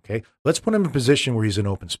 Okay, let's put him in a position where he's in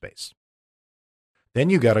open space.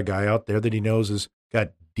 Then you got a guy out there that he knows has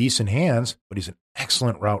got decent hands, but he's an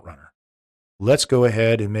excellent route runner. Let's go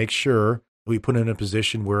ahead and make sure we put him in a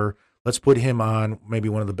position where let's put him on maybe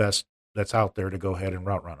one of the best that's out there to go ahead and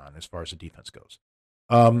route run on as far as the defense goes.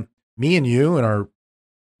 Me and you and our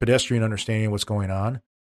pedestrian understanding of what's going on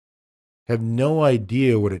have no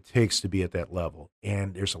idea what it takes to be at that level.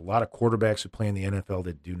 And there's a lot of quarterbacks who play in the NFL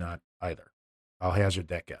that do not either. I'll hazard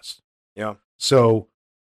that guess. Yeah. So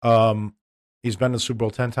he's been to the Super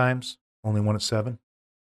Bowl 10 times, only won at 7.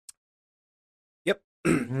 Yep.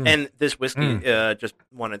 And this whiskey, just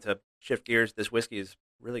wanted to shift gears. This whiskey is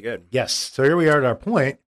really good. Yes. So here we are at our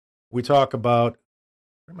point. We talk about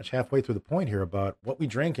pretty much halfway through the point here about what we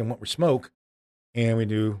drink and what we smoke, and we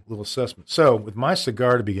do a little assessment. So with my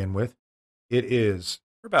cigar to begin with, it is.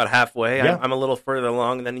 We're about halfway. Yeah. I'm a little further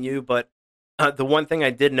along than you, but the one thing I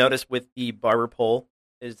did notice with the barber pole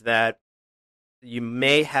is that you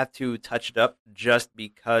may have to touch it up just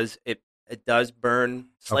because it does burn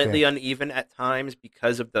slightly uneven at times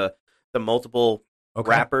because of the multiple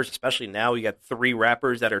wrappers, especially now. You got 3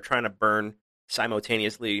 wrappers that are trying to burn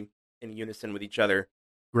simultaneously in unison with each other.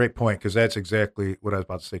 Great point, because that's exactly what I was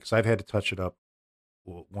about to say, because I've had to touch it up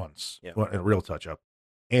once, a real touch up.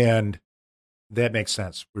 And that makes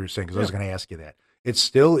sense, what you're saying, because I was going to ask you that. It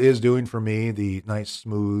still is doing for me the nice,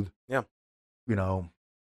 smooth,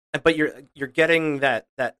 But you're getting that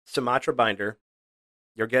Sumatra binder.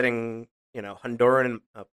 You're getting, Honduran and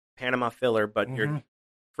Panama filler, but you're,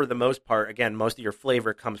 for the most part, again, most of your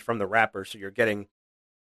flavor comes from the wrapper. So you're getting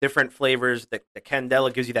different flavors. The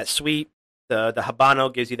Candela gives you that sweet. The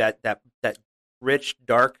Habano gives you that rich,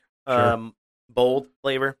 dark, bold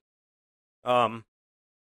flavor. So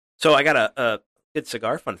I got a good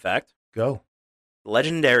cigar fun fact. Go.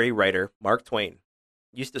 Legendary writer Mark Twain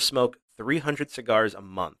used to smoke 300 cigars a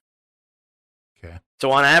month. Okay.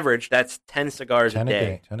 So on average, that's 10 cigars a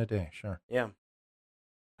day. 10 a day, sure. Yeah.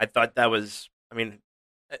 I thought that was,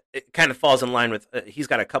 it kind of falls in line with, he's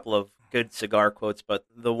got a couple of good cigar quotes, but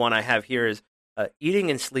the one I have here is,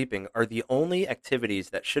 eating and sleeping are the only activities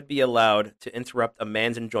that should be allowed to interrupt a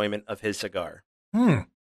man's enjoyment of his cigar.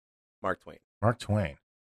 Mark Twain. Mark Twain.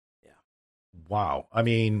 Yeah. Wow.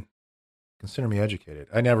 Consider me educated.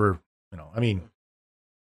 I never,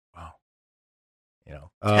 wow.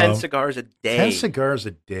 10 cigars a day. 10 cigars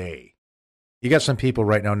a day. You got some people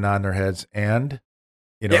right now nodding their heads and,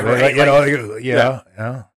 Well,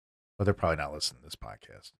 they're probably not listening to this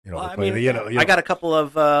podcast. I got a couple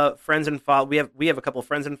of friends and we have a couple of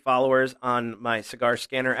friends and followers on my cigar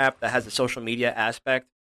scanner app that has the social media aspect.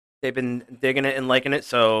 They've been digging it and liking it.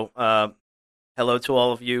 So, hello to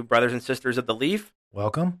all of you brothers and sisters of the Leaf.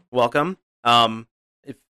 Welcome. Do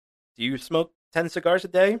you smoke 10 cigars a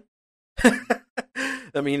day?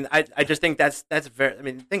 I just think that's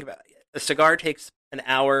very. Think about it. A cigar takes an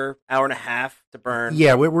hour and a half to burn.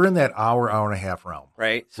 Yeah, we're in that hour and a half realm.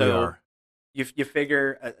 Right. So you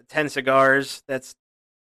figure 10 cigars, that's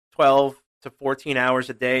 12 to 14 hours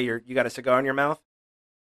a day. You got a cigar in your mouth.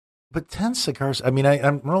 But 10 cigars, I'm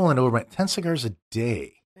rolling over my 10 cigars a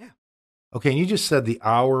day. Yeah. Okay, and you just said the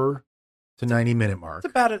hour to 90-minute mark.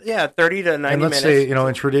 It's about 30 to 90 and let's minutes. say,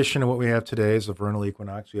 in tradition of what we have today is the vernal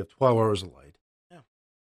equinox. We have 12 hours of light. Yeah.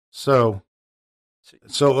 So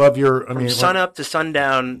of your, from sun up to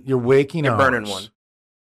sundown, you're waking you're hours burning one.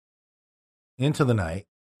 Into the night.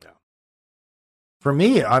 Yeah. For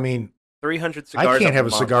me, 300 cigars. I can't have a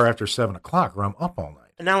month. Cigar after 7 o'clock or I'm up all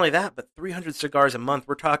night. And not only that, but 300 cigars a month.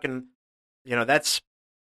 We're talking, that's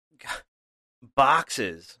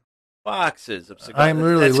boxes of cigars. I'm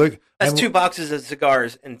literally That's 2 boxes of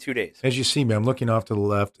cigars in 2 days. As you see me, I'm looking off to the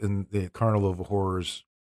left in the Carnival of Horrors,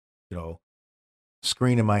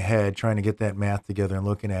 screen in my head, trying to get that math together and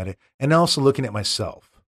looking at it, and also looking at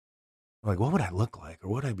myself. I'm like, what would I look like, or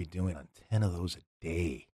what would I be doing on 10 of those a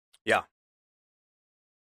day? Yeah.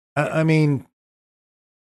 I'm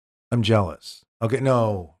jealous. Okay,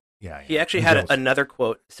 no, yeah. He actually had another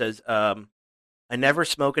quote that says, I never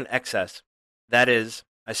smoke in excess. That is,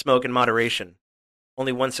 I smoke in moderation.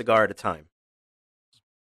 Only one cigar at a time.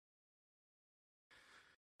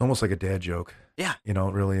 Almost like a dad joke. Yeah. It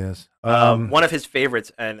really is. One of his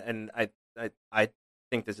favorites, and I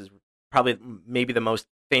think this is probably maybe the most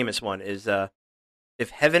famous one, is if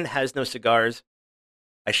heaven has no cigars,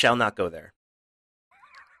 I shall not go there.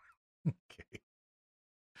 Okay.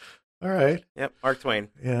 All right. Yep, Mark Twain.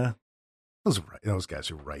 Yeah. Those guys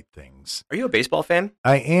who write things. Are you a baseball fan?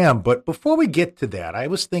 I am, but before we get to that, I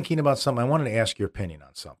was thinking about something. I wanted to ask your opinion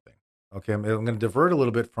on something. Okay, I'm going to divert a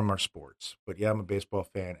little bit from our sports, but yeah, I'm a baseball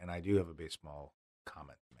fan, and I do have a baseball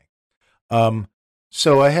comment to make.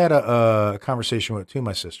 So I had a conversation with two of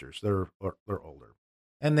my sisters. They're older,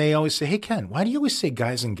 and they always say, "Hey, Ken, why do you always say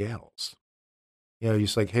guys and gals?"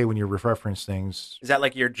 Just like, hey, when you reference things. Is that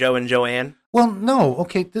like your Joe and Joanne? Well, no.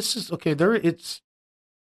 Okay, this is okay. It's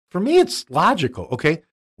for me. It's logical. Okay,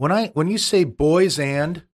 when you say boys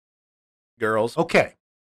and Girls. okay,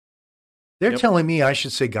 they're Yep. telling me I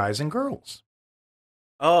should say guys and girls.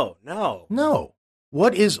 Oh, no. No.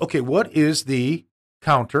 What is the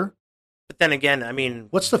counter? But then again, I mean,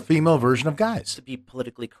 What's the female version of guys? to be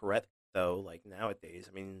politically correct, though, like nowadays,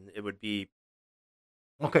 I mean, it would be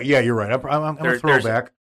Okay, yeah, you're right. I'm a there's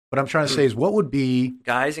throwback. What I'm trying to say is what would be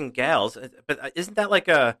guys and gals. But isn't that like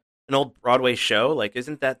an old Broadway show? Like,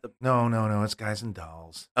 isn't that the... No, it's guys and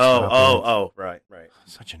dolls. Oh, right.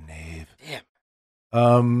 Such a knave.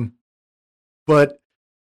 Damn. But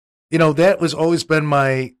that was always been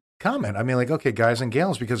my comment. I mean, like, okay, guys and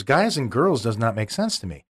gals, because guys and girls does not make sense to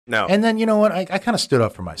me. No. And then you know what? I kind of stood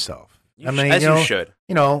up for myself. You should.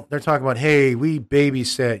 They're talking about, hey, we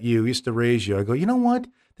babysat you, used to raise you. I go, you know what?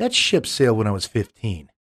 That ship sailed when I was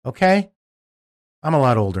 15. Okay? I'm a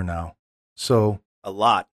lot older now. So. A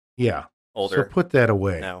lot Yeah. older. So put that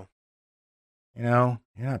away. No. You're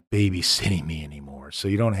not babysitting me anymore. So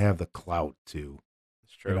you don't have the clout to.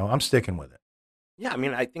 It's true. I'm sticking with it. Yeah, I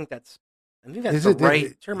mean, I think that's the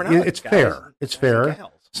right terminology. It's fair. It's fair.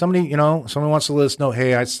 Somebody wants to let us know,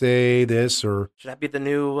 hey, I'd say this, or should that be the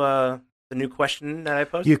new question that I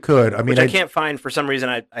posted? You could. I mean, which I can't find for some reason.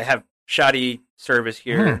 I have shoddy service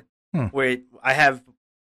here where I have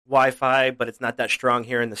Wi-Fi, but it's not that strong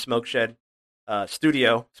here in the Smoke Shed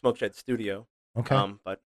studio. Okay.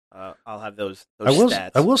 But I'll have those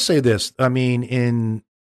stats. I will say this. I mean, in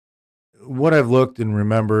what I've looked and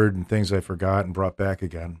remembered and things I forgot and brought back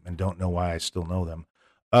again and don't know why I still know them.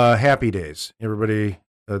 Happy Days. Everybody,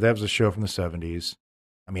 that was a show from the 70s.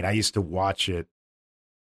 I mean, I used to watch it.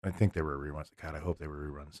 I think they were reruns. God, I hope they were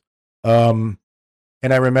reruns. And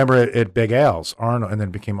I remember it at Big Al's, Arnold, and then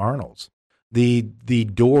it became Arnold's. The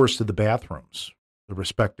doors to the bathrooms, the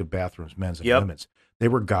respective bathrooms, men's and women's, they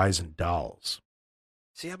were guys and dolls.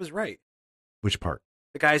 See, I was right. Which part?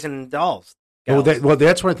 The guys and dolls. Well,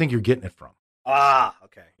 that's where I think you're getting it from. Ah,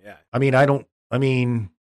 okay, yeah. I mean,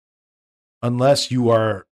 unless you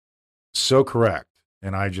are so correct,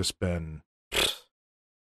 and I just been,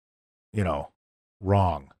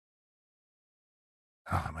 wrong.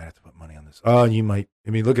 Oh, I might have to put money on this. Oh, you might.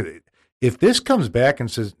 I mean, look at it. If this comes back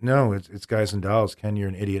and says, no, it's guys and dolls, Ken, you're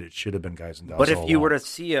an idiot. It should have been guys and dolls. But if you were to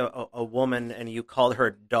see a woman and you called her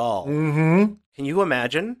a doll, can you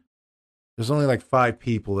imagine? There's only like 5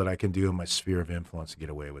 people that I can do in my sphere of influence to get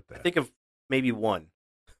away with that. I think of maybe one.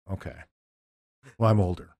 Okay. Well, I'm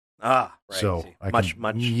older. Ah, right. So much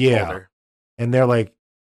older. And they're like,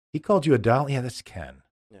 he called you a doll? Yeah, that's Ken.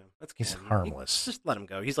 Yeah, that's Ken. He's harmless. Just let him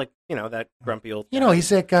go. He's like, that grumpy old guy. He's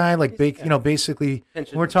that guy like basically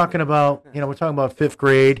we're talking about, we're talking about 5th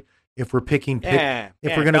grade. If we're picking, if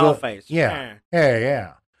we're going to go, face. Yeah.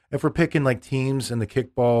 If we're picking like teams in the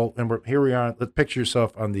kickball, and here we are. Let's picture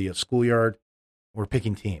yourself on the schoolyard. We're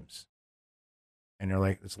picking teams, and they're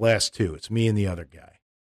like, it's last 2. It's me and the other guy.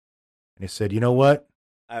 And he said, you know what?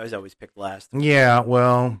 I was always picked last. Yeah,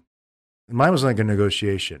 well, mine was like a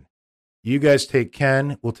negotiation. You guys take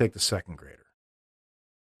Ken, we'll take the 2nd grader.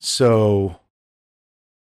 So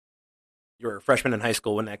you were a freshman in high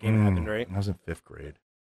school when that game happened, right? I was in 5th grade.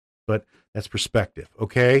 But that's perspective,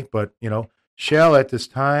 okay? But, shall at this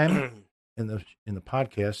time in the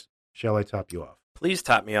podcast, shall I top you off? Please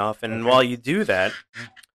top me off. And while you do that,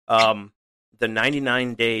 the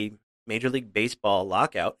 99-day Major League Baseball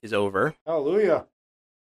lockout is over. Hallelujah.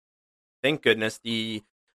 Thank goodness. The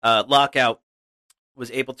lockout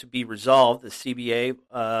was able to be resolved. The CBA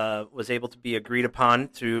was able to be agreed upon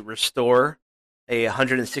to restore a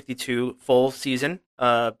 162 full season.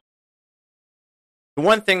 The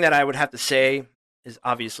one thing that I would have to say is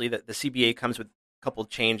obviously that the CBA comes with a couple of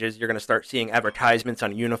changes. You're going to start seeing advertisements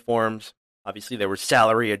on uniforms. Obviously, there were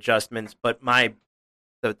salary adjustments, but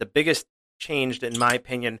the biggest changed, in my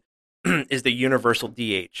opinion, is the universal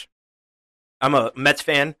DH. I'm a Mets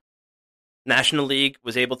fan. National League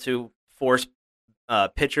was able to force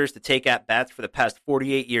pitchers to take at bats for the past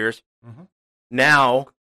 48 years. Mhm. Now,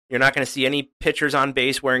 you're not going to see any pitchers on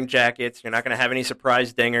base wearing jackets. You're not going to have any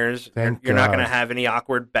surprise dingers. Thank You're not going to God. have any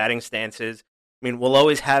awkward batting stances. I mean, we'll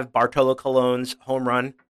always have Bartolo Colon's home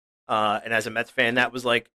run. And as a Mets fan, that was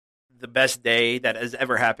like the best day that has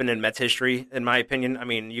ever happened in Mets history, in my opinion. I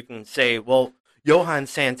mean, you can say, well, Johan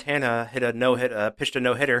Santana hit a no-hit, pitched a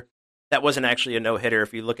no-hitter. That wasn't actually a no-hitter.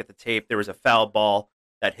 If you look at the tape, there was a foul ball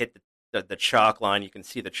that hit the chalk line. You can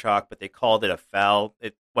see the chalk, but they called it a foul.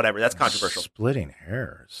 Whatever. That's controversial. Splitting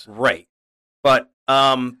hairs. Right. But,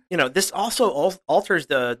 this also alters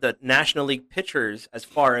the National League pitchers as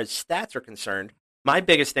far as stats are concerned. My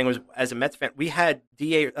biggest thing was, as a Mets fan, we had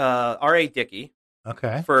R.A. Dickey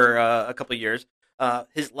Okay. for a couple of years.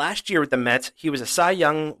 His last year with the Mets, he was a Cy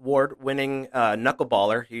Young Award-winning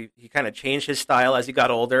knuckleballer. He kind of changed his style as he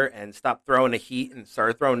got older and stopped throwing the heat and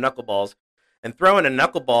started throwing knuckleballs. And throwing a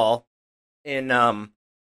knuckleball in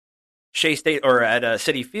Shea State or at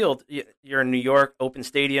Citi Field, you're in New York, open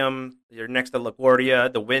stadium, you're next to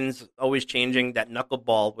LaGuardia, the wind's always changing. That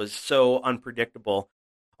knuckleball was so unpredictable.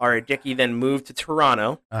 R.A. Dickey then moved to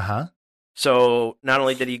Toronto. Uh-huh. So not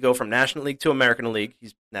only did he go from National League to American League,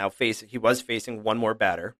 he was facing one more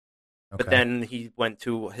batter. Okay. But then he went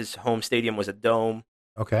to his home stadium was a dome.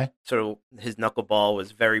 Okay. So his knuckleball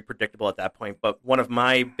was very predictable at that point. But one of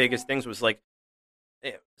my biggest things was like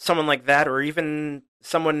someone like that, or even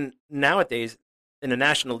someone nowadays in the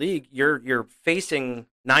National League, you're facing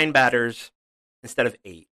 9 batters instead of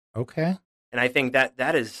 8. Okay. And I think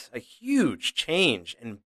that is a huge change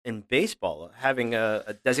in baseball, having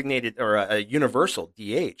a designated or a universal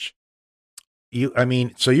DH.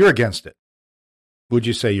 So you're against it. Would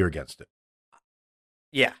you say you're against it?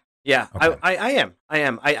 Yeah. Okay. I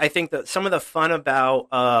am. I think that some of the fun about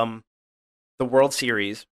the World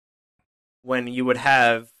Series, when you would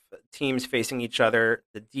have teams facing each other,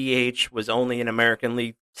 the DH was only in American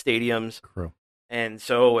League stadiums. True. And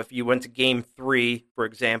so if you went to Game 3, for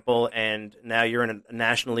example, and now you're in a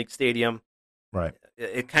National League stadium, Right.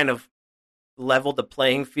 it kind of leveled the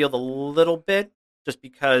playing field a little bit, just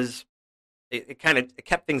because it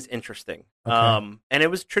kept things interesting. Okay. And it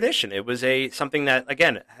was tradition. It was something that,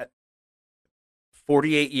 again, had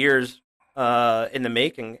 48 years in the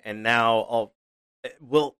making, and now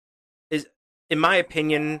is, in my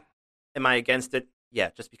opinion, am I against it? Yeah,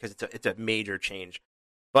 just because it's a major change.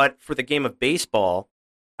 But for the game of baseball,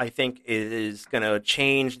 I think it is going to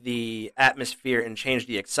change the atmosphere and change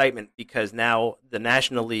the excitement, because now the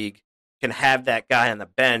National League can have that guy on the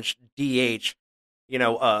bench, DH,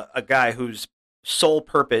 a guy whose sole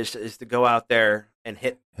purpose is to go out there and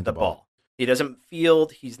hit the ball. He doesn't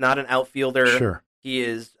field. He's not an outfielder. Sure. He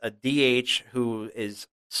is a DH who is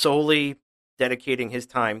solely dedicating his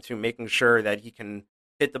time to making sure that he can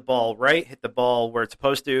hit the ball right, hit the ball where it's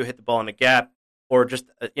supposed to, hit the ball in the gap, or just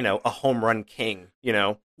a home run king.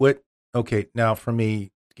 What? Okay, now for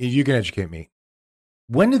me, you can educate me.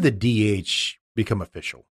 When did the DH become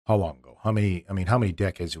official? How long ago? How many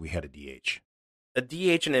decades have we had a DH? The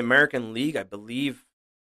DH in the American League, I believe,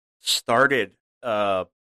 started at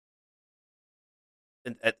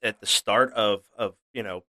the start of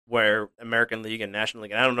where American League and National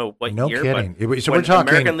League. And I don't know what No year, kidding. but So when we're talking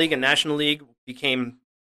American League and National League became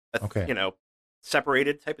Okay.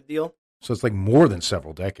 separated type of deal. So it's like more than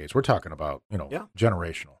several decades. We're talking about, Yeah.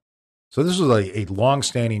 generational. So this was a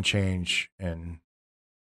long-standing change and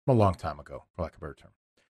a long time ago, for lack of a better term.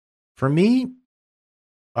 For me,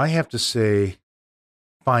 I have to say,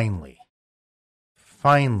 finally,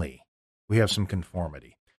 we have some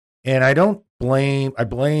conformity. And I blame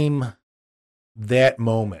that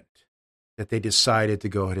moment that they decided to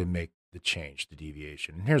go ahead and make the change, the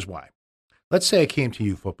deviation. And here's why. Let's say I came to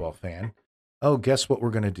you, football fan. Oh, guess what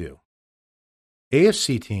we're going to do?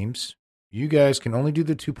 AFC teams, you guys can only do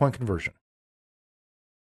the 2-point conversion.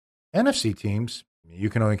 NFC teams, you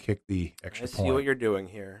can only kick the extra point. I see what you're doing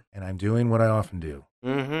here. And I'm doing what I often do.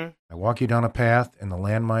 Mm-hmm. I walk you down a path, and the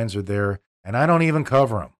landmines are there, and I don't even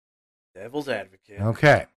cover them. Devil's advocate.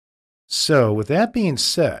 Okay. So with that being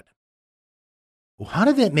said, how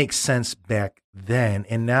did that make sense back then?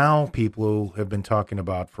 And now people have been talking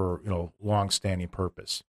about for, long-standing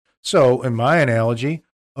purpose. So in my analogy,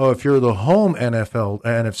 if you're the home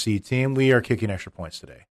NFC team, we are kicking extra points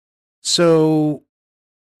today. So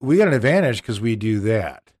we got an advantage because we do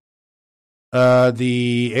that.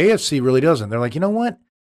 The AFC really doesn't. They're like, you know what?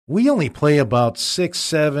 We only play about 6,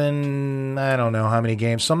 7, I don't know how many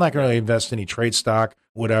games. So I'm not going to invest any trade stock,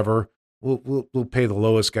 whatever. we'll pay the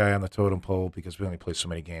lowest guy on the totem pole because we only play so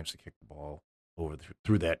many games to kick the ball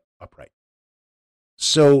through that upright.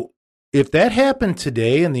 So if that happened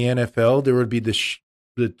today in the NFL, there would be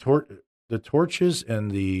the torches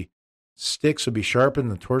and the sticks would be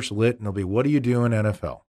sharpened, the torch lit, and they'll be, what are you doing,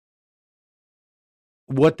 NFL?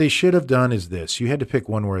 What they should have done is this. You had to pick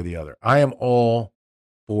one way or the other. I am all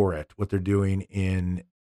for it, what they're doing in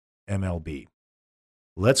MLB.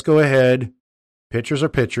 Let's go ahead. Pitchers are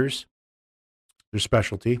pitchers. Their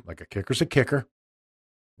specialty, like a kicker's a kicker.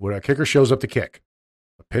 When a kicker shows up to kick,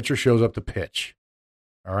 a pitcher shows up to pitch.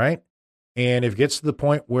 All right? And if it gets to the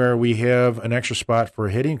point where we have an extra spot for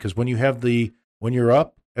hitting, because when you're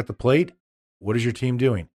up at the plate, what is your team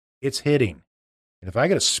doing? It's hitting. And if I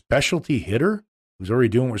get a specialty hitter who's already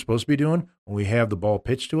doing what we're supposed to be doing when we have the ball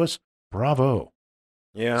pitched to us, bravo.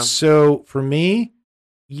 Yeah. So for me,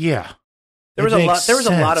 yeah. There was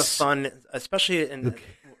a lot of fun, especially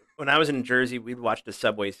when I was in Jersey. We'd watch the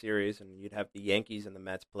Subway Series, and you'd have the Yankees and the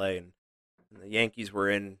Mets play, and the Yankees were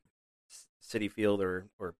in Citi Field or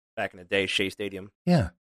back in the day, Shea Stadium. Yeah.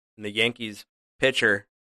 And the Yankees pitcher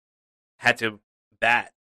had to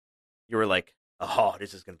bat. You were like, oh,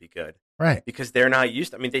 this is going to be good. Right. Because they're not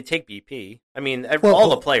used to, they take BP. All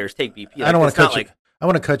the players take BP. I don't want to cut you. I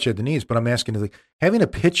want to cut you at the knees, but I'm asking you, having a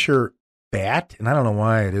pitcher bat, and I don't know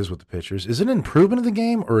why it is with the pitchers, is it an improvement of the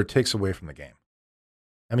game or it takes away from the game?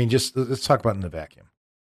 Just let's talk about it in the vacuum.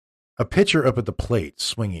 A pitcher up at the plate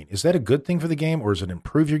swinging, is that a good thing for the game, or does it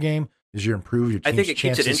improve your game? Does it improve your team's chances? I think it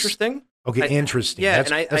keeps it interesting. Okay, interesting. Yeah,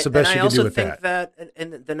 that's the best you can do with that. And I also think that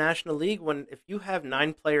in the National League, if you have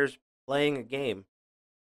 9 players playing a game,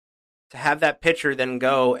 to have that pitcher then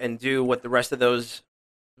go and do what the rest of those,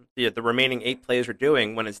 the remaining 8 players are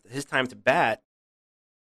doing when it's his time to bat,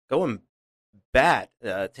 go and bat.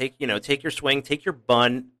 Take your swing, take your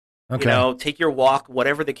bunt, take your walk,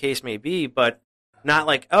 whatever the case may be, but not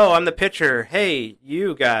like, oh, I'm the pitcher. Hey,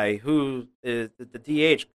 you guy who is the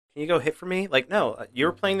DH, can you go hit for me? Like, no,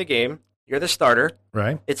 you're playing the game. You're the starter.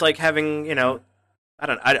 Right. It's like having,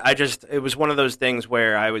 it was one of those things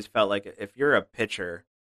where I always felt like if you're a pitcher,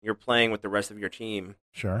 you're playing with the rest of your team.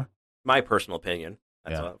 Sure. My personal opinion,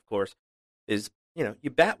 of course, is, you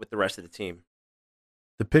bat with the rest of the team.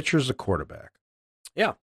 The pitcher's a quarterback.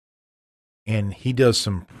 Yeah. And he does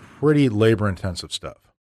some pretty labor-intensive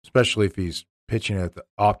stuff, especially if he's pitching at the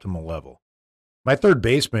optimal level. My third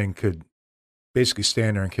baseman could basically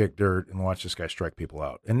stand there and kick dirt and watch this guy strike people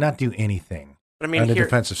out and not do anything on the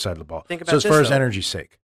defensive side of the ball. Think about so as far as energy's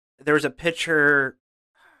sake. There was a pitcher,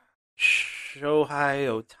 Shohei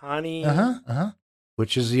Ohtani.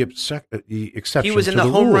 Which is the exception. He was in the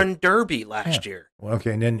home run derby last year. Well,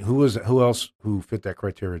 okay, and then who else who fit that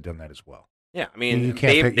criteria done that as well? Yeah,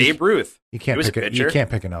 Babe Ruth. You can't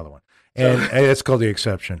pick another one, and it's called the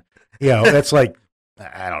exception. That's like,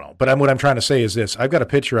 I don't know. But what I'm trying to say is this: I've got a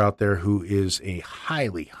pitcher out there who is a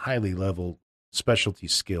highly, highly level specialty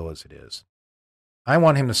skill as it is. I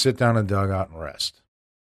want him to sit down in the dugout and rest.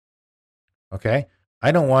 Okay,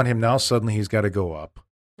 I don't want him now. Suddenly he's got to go up.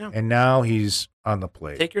 Yeah. And now he's on the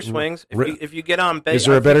plate. Take your swings. If you get on base, is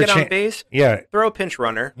there a better chance? Yeah. Throw a pinch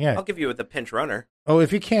runner. Yeah. I'll give you the pinch runner. Oh,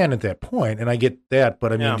 if you can at that point, and I get that,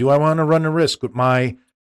 but do I want to run the risk with my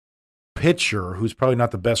pitcher, who's probably not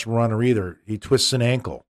the best runner either? He twists an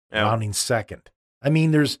ankle, rounding second.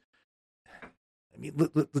 Let's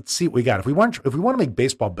see what we got. If we want to make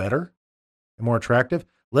baseball better and more attractive,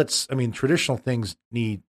 traditional things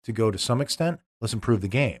need to go to some extent. Let's improve the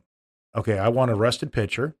game. Okay, I want a rested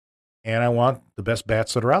pitcher, and I want the best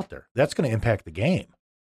bats that are out there. That's going to impact the game.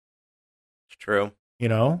 It's true.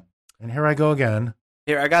 And here I go again.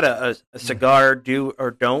 Here, I got a cigar, do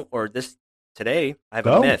or don't, or this today. I have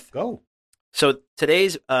a myth. Go. So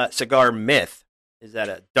today's cigar myth is that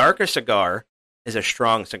a darker cigar is a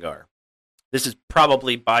strong cigar. This is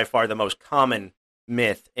probably by far the most common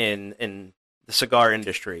myth in the cigar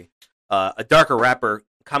industry. A darker wrapper,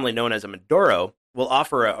 commonly known as a Maduro, will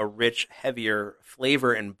offer a rich, heavier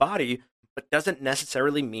flavor and body, but doesn't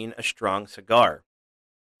necessarily mean a strong cigar.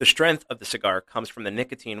 The strength of the cigar comes from the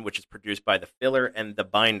nicotine, which is produced by the filler and the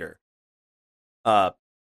binder.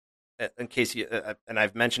 In case and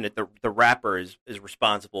I've mentioned it, the wrapper is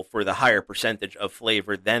responsible for the higher percentage of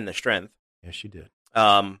flavor than the strength. Yes, you did.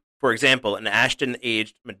 For example, an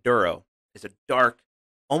Ashton-aged Maduro is a dark,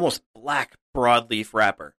 almost black broadleaf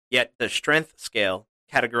wrapper, yet the strength scale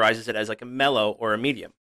categorizes it as like a mellow or a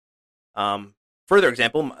medium. Further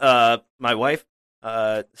example, my wife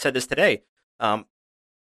said this today.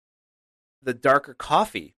 The darker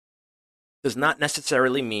coffee does not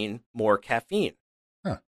necessarily mean more caffeine.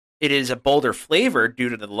 Huh. It is a bolder flavor due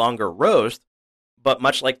to the longer roast, but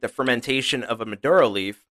much like the fermentation of a Maduro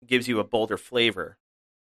leaf gives you a bolder flavor.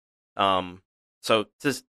 So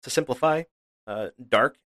to simplify,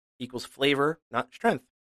 dark equals flavor, not strength.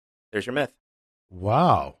 There's your myth.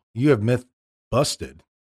 Wow. You have myth busted.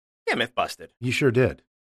 Yeah, myth busted. You sure did.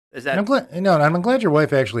 Is And that I'm glad. No, and I'm glad your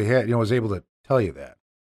wife actually was able to tell you that.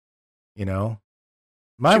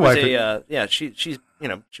 My she was wife. she's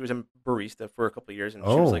she was a barista for a couple of years, and she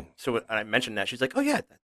was Oh, like, so when I mentioned that, she's like, oh yeah,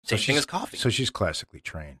 so same thing as coffee. So she's classically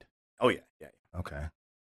trained. Oh yeah, yeah. Okay.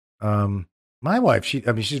 My wife,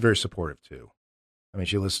 she's very supportive too. I mean,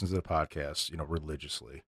 she listens to the podcast,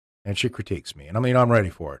 religiously, and she critiques me. And I mean, I'm ready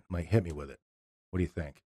for it. I'm like, hit me with it. What do you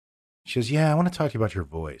think? She says, yeah, I want to talk to you about your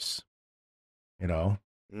voice. She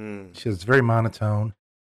says, it's very monotone.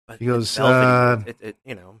 But She goes,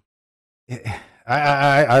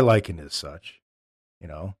 I liken it as such,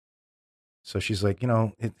 So she's like,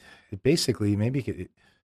 it basically, maybe it's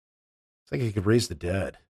like you could raise the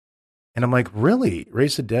dead. And I'm like, really?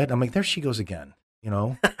 Raise the dead? I'm like, there she goes again,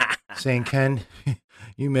 saying, Ken,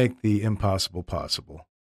 you make the impossible possible.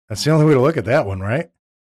 That's the only way to look at that one, right?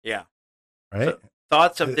 Yeah. Right? So,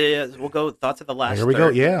 thoughts of the last Here we go.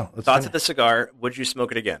 Yeah. Thoughts of the cigar. Would you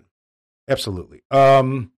smoke it again? Absolutely.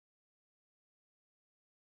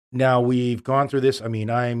 Now we've gone through this. I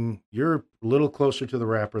mean, you're a little closer to the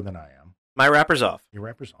wrapper than I am. My wrapper's off. Your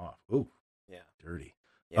wrapper's off. Ooh. Yeah. Dirty.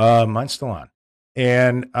 Yeah. Mine's still on.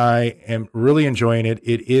 And I am really enjoying it.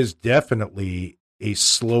 It is definitely a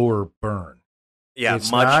slower burn. Yeah, it's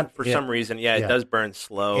for some reason. Yeah, it does burn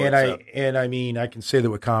slow. And I mean, I can say that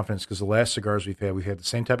with confidence because the last cigars we've had the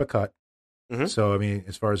same type of cut. Mm-hmm. So, I mean,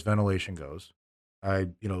 as far as ventilation goes, I,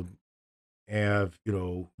 have,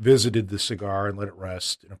 visited the cigar and let it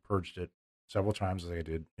rest and have purged it several times as I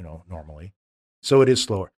did, normally. So it is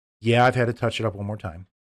slower. Yeah, I've had to touch it up one more time.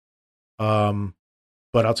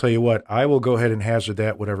 But I'll tell you what, I will go ahead and hazard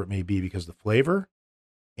that, whatever it may be, because the flavor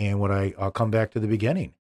and I'll come back to the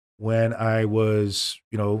beginning. When I was,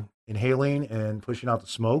 inhaling and pushing out the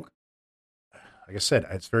smoke, like I said,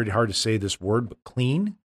 it's very hard to say this word, but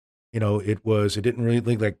clean. It didn't really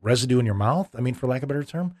leave like residue in your mouth. I mean, for lack of a better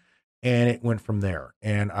term. And it went from there.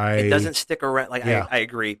 And it doesn't stick around. Like, yeah. I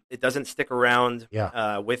agree. It doesn't stick around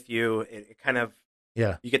with you. It kind of,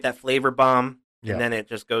 you get that flavor bomb and then it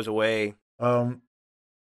just goes away. Maybe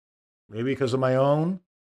because of my own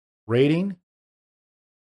rating.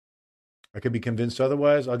 I could be convinced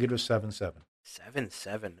otherwise. I'll give it a 7.7.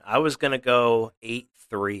 7.7. I was going to go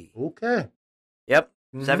 8.3. Okay. Yep.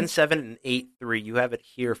 7.7 and 8.3. You have it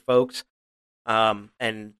here, folks.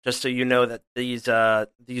 And just so you know that these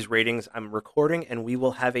ratings I'm recording, and we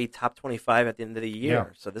will have a top 25 at the end of the year.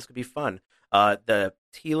 Yeah. So this could be fun. The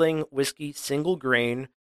Teeling whiskey single grain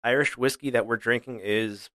Irish whiskey that we're drinking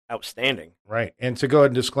is outstanding. Right. And to go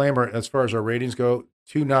ahead and disclaimer, as far as our ratings go,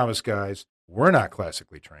 two novice guys, we're not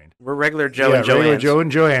classically trained. We're regular Joe and Joanne's. Regular Joe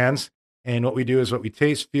and Joanne's. And what we do is what we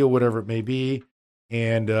taste, feel, whatever it may be.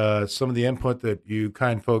 And some of the input that you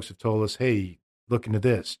kind folks have told us, hey, look into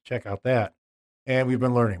this, check out that. And we've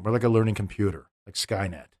been learning. We're like a learning computer, like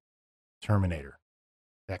Skynet, Terminator,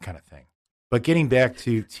 that kind of thing. But getting back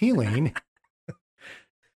to Teeling,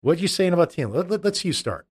 what are you saying about Teeling? Let's you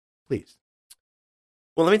start, please.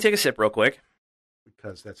 Well, let me take a sip real quick.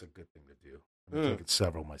 Because that's a good thing to do. I'm taking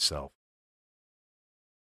several myself.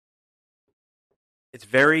 It's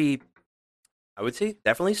very, I would say,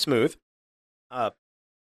 definitely smooth.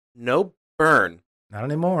 No burn. Not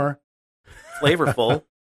anymore. Flavorful.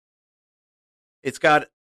 It's got,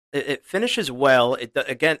 it finishes well. It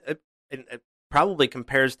probably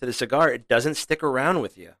compares to the cigar. It doesn't stick around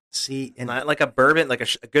with you. See, and not like a bourbon, like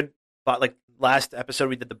a good, like last episode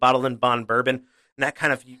we did the bottle and bond bourbon, and that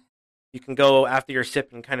kind of you can go after your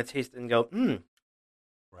sip and kind of taste it and go, right.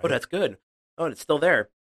 Oh, that's good. Oh, and it's still there.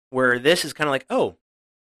 Where this is kind of like, oh,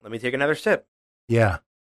 let me take another sip. Yeah.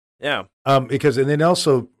 Yeah. Because, and then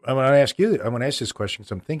also, I want to ask this question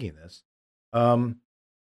because I'm thinking this.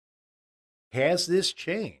 Has this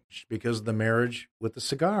changed because of the marriage with the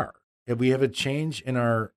cigar? Have we have a change in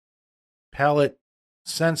our palate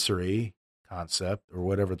sensory concept or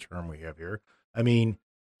whatever term we have here? I mean,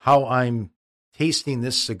 how I'm tasting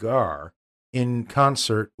this cigar in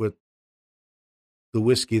concert with the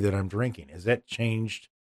whiskey that I'm drinking. Has that changed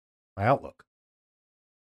my outlook?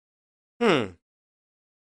 I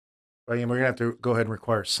mean, we're going to have to go ahead and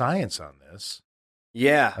require science on this.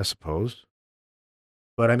 Yeah. I suppose.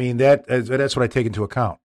 But I mean, that's what I take into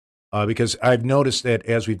account. Because I've noticed that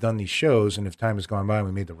as we've done these shows and if time has gone by and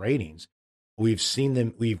we made the ratings, we've seen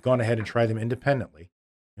them, we've gone ahead and tried them independently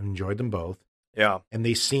and enjoyed them both. Yeah. And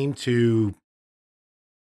they seem to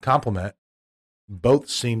complement. Both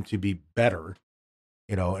seem to be better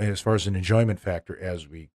and as far as an enjoyment factor as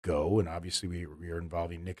we go, and obviously we are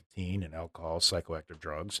involving nicotine and alcohol, psychoactive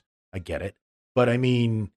drugs. I get it. But I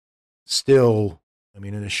mean, still,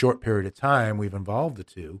 in a short period of time, we've involved the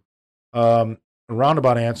two. A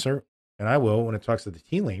roundabout answer, and I will, when it talks to the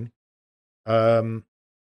Teeling,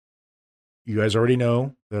 you guys already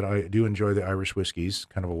know that I do enjoy the Irish whiskeys,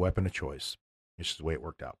 kind of a weapon of choice. It's just the way it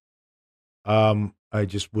worked out. I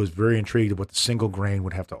just was very intrigued at what the single grain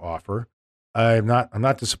would have to offer. I'm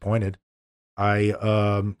not disappointed.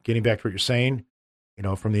 Getting back to what you're saying,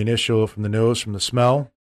 from the nose, from the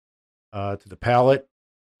smell, to the palate,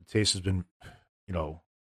 the taste has been,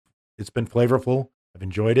 it's been flavorful. I've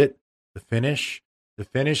enjoyed it. The finish,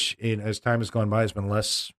 as time has gone by, has been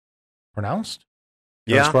less pronounced.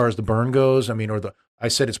 As far as the burn goes, I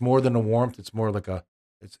said it's more than a warmth. It's more like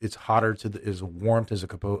it's hotter is a warmth as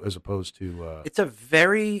opposed to. It's a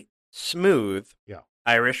very smooth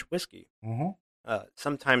Irish whiskey. Mm-hmm.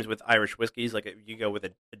 Sometimes with Irish whiskeys, like you go with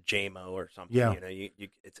a JMO or something. Yeah.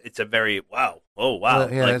 It's a very wow. Oh wow.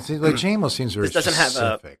 Yeah, like JMO seems very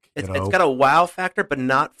specific. It's got a wow factor, but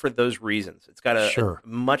not for those reasons. It's got a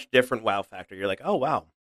much different wow factor. You're like, oh wow,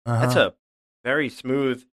 that's a very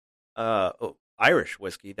smooth Irish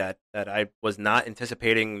whiskey that I was not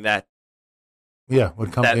anticipating that. Yeah,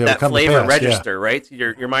 would come that come flavor register, right? So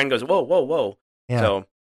your mind goes whoa. Yeah.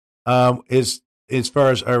 So, as far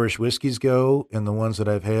as Irish whiskeys go, and the ones that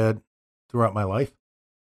I've had throughout my life,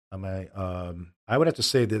 I would have to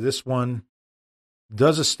say that this one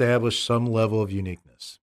does establish some level of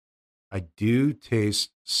uniqueness. I do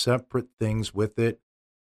taste separate things with it,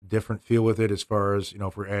 different feel with it as far as,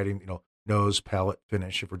 if we're adding, nose, palate,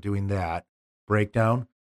 finish, if we're doing that breakdown,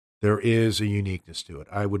 there is a uniqueness to it.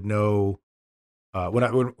 I would know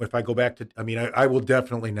if I go back to, I will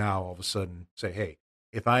definitely now all of a sudden say, hey,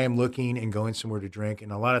 if I am looking and going somewhere to drink,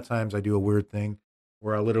 and a lot of times I do a weird thing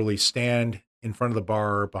where I literally stand in front of the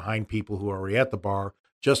bar behind people who are already at the bar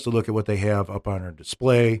just to look at what they have up on their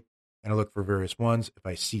display, and I look for various ones. If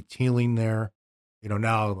I see Teeling there,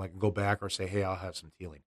 now I can go back or say, hey, I'll have some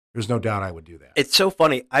Teeling. There's no doubt I would do that. It's so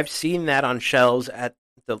funny. I've seen that on shelves at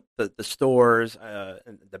the stores,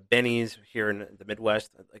 the Bennies here in the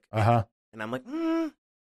Midwest. And I'm like,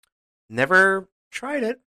 never tried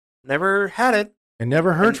it, never had it. And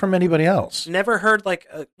never heard from anybody else. Never heard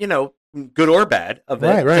good or bad of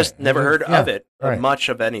it. Right. Just never heard of it, or much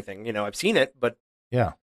of anything. I've seen it, but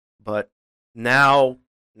But now,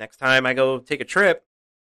 next time I go take a trip,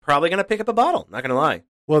 probably going to pick up a bottle. Not going to lie.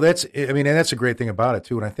 Well, that's a great thing about it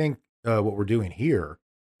too. And I think what we're doing here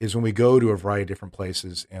is when we go to a variety of different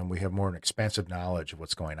places and we have more an expansive knowledge of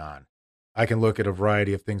what's going on, I can look at a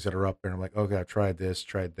variety of things that are up there and I'm like, okay, I've tried this,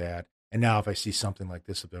 tried that. And now if I see something like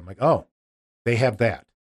this up there, I'm like, oh, they have that.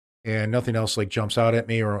 And nothing else jumps out at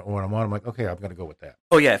me or when I'm on, I'm like, okay, I'm going to go with that.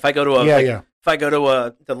 Oh yeah. If I go to if I go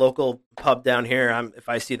to the local pub down here, if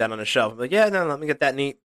I see that on a shelf, I'm like, yeah, no, let me get that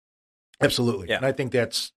neat. Absolutely. Yeah. And I think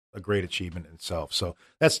that's a great achievement in itself. So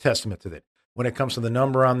that's testament to that. When it comes to the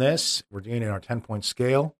number on this, we're doing it in our 10-point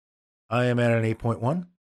scale. I am at an 8.1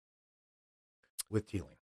 with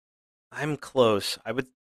Teeling. I'm close.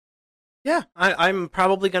 I'm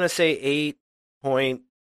probably going to say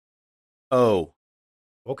 8.0.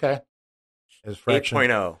 Okay. As fraction.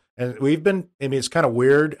 8.0. And we've been, it's kind of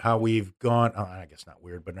weird how we've gone, I guess not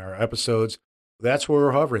weird, but in our episodes, that's where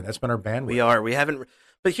we're hovering. That's been our bandwidth. We haven't,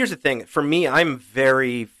 but here's the thing. For me, I'm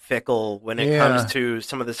very fickle when it comes to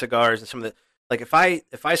some of the cigars and some of the, if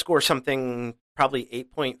I score something probably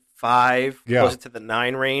 8.5, closer to the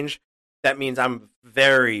 9 range, that means I'm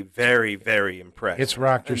very, very, very impressed. It's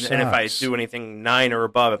rocked your socks. And if I do anything 9 or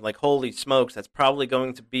above, I'm like, holy smokes, that's probably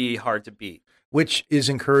going to be hard to beat. Which is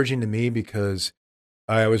encouraging to me because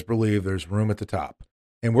I always believe there's room at the top.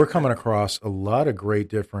 And we're coming across a lot of great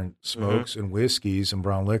different smokes and whiskeys and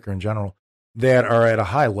brown liquor in general that are at a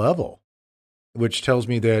high level, which tells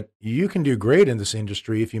me that you can do great in this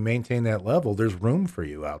industry if you maintain that level. There's room for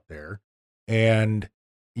you out there. And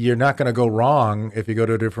you're not going to go wrong if you go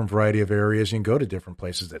to a different variety of areas and go to different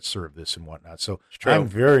places that serve this and whatnot. So I'm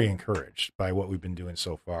very encouraged by what we've been doing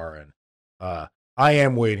so far. And I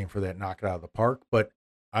am waiting for that knock it out of the park, but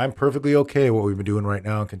I'm perfectly okay with what we've been doing right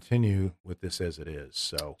now and continue with this as it is.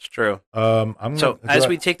 So it's true. As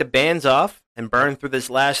we take the bands off and burn through this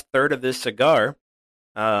last third of this cigar,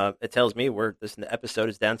 it tells me this episode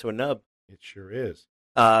is down to a nub. It sure is.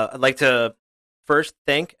 I'd like to first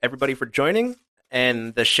thank everybody for joining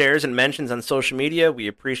and the shares and mentions on social media. We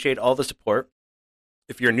appreciate all the support.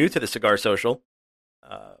 If you're new to the Cigar Social,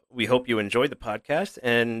 we hope you enjoyed the podcast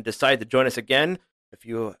and decide to join us again. If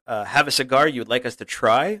you have a cigar you would like us to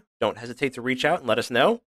try, don't hesitate to reach out and let us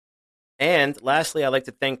know. And lastly, I'd like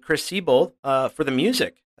to thank Chris Siebold for the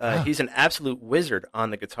music. He's an absolute wizard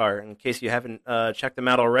on the guitar. In case you haven't checked him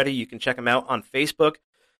out already, you can check him out on Facebook.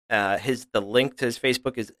 The link to his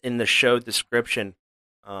Facebook is in the show description.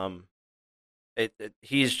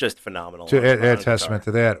 He's just phenomenal. To add testament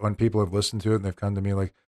to that, when people have listened to it and they've come to me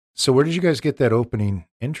like, "So where did you guys get that opening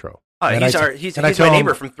intro?" He's my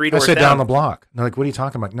neighbor from 3 doors down. I said down the block. And they're like, "What are you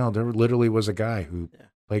talking about?" No, there literally was a guy who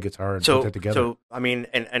played guitar and put that together. So I mean,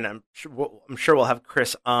 and I'm sure we'll have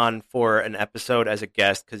Chris on for an episode as a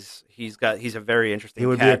guest because he's a very interesting. It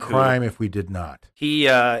would be a crime if we did not. He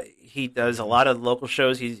does a lot of local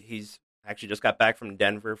shows. He's actually just got back from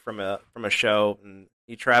Denver from a show, and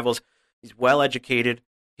he travels. He's well educated.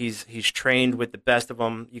 He's trained with the best of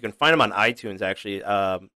them. You can find him on iTunes actually,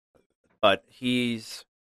 but he's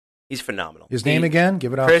phenomenal. His name again?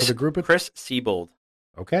 Give it out for the group. Chris Siebold.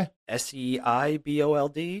 Okay.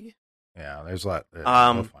 Seibold. Yeah, there's a lot.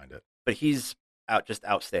 I'll find it. But he's just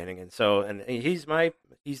outstanding, and he's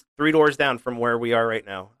 3 doors down from where we are right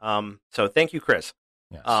now. So thank you, Chris.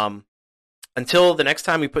 Yes. Until the next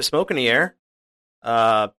time we put smoke in the air,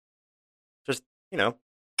 just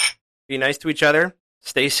be nice to each other,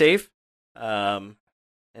 stay safe, and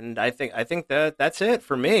I think that's it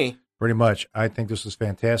for me. Pretty much. I think this was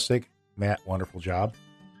fantastic. Matt, wonderful job.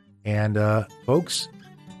 And folks,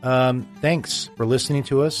 thanks for listening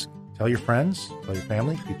to us. Tell your friends, tell your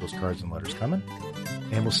family, keep those cards and letters coming.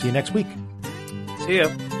 And we'll see you next week. See ya.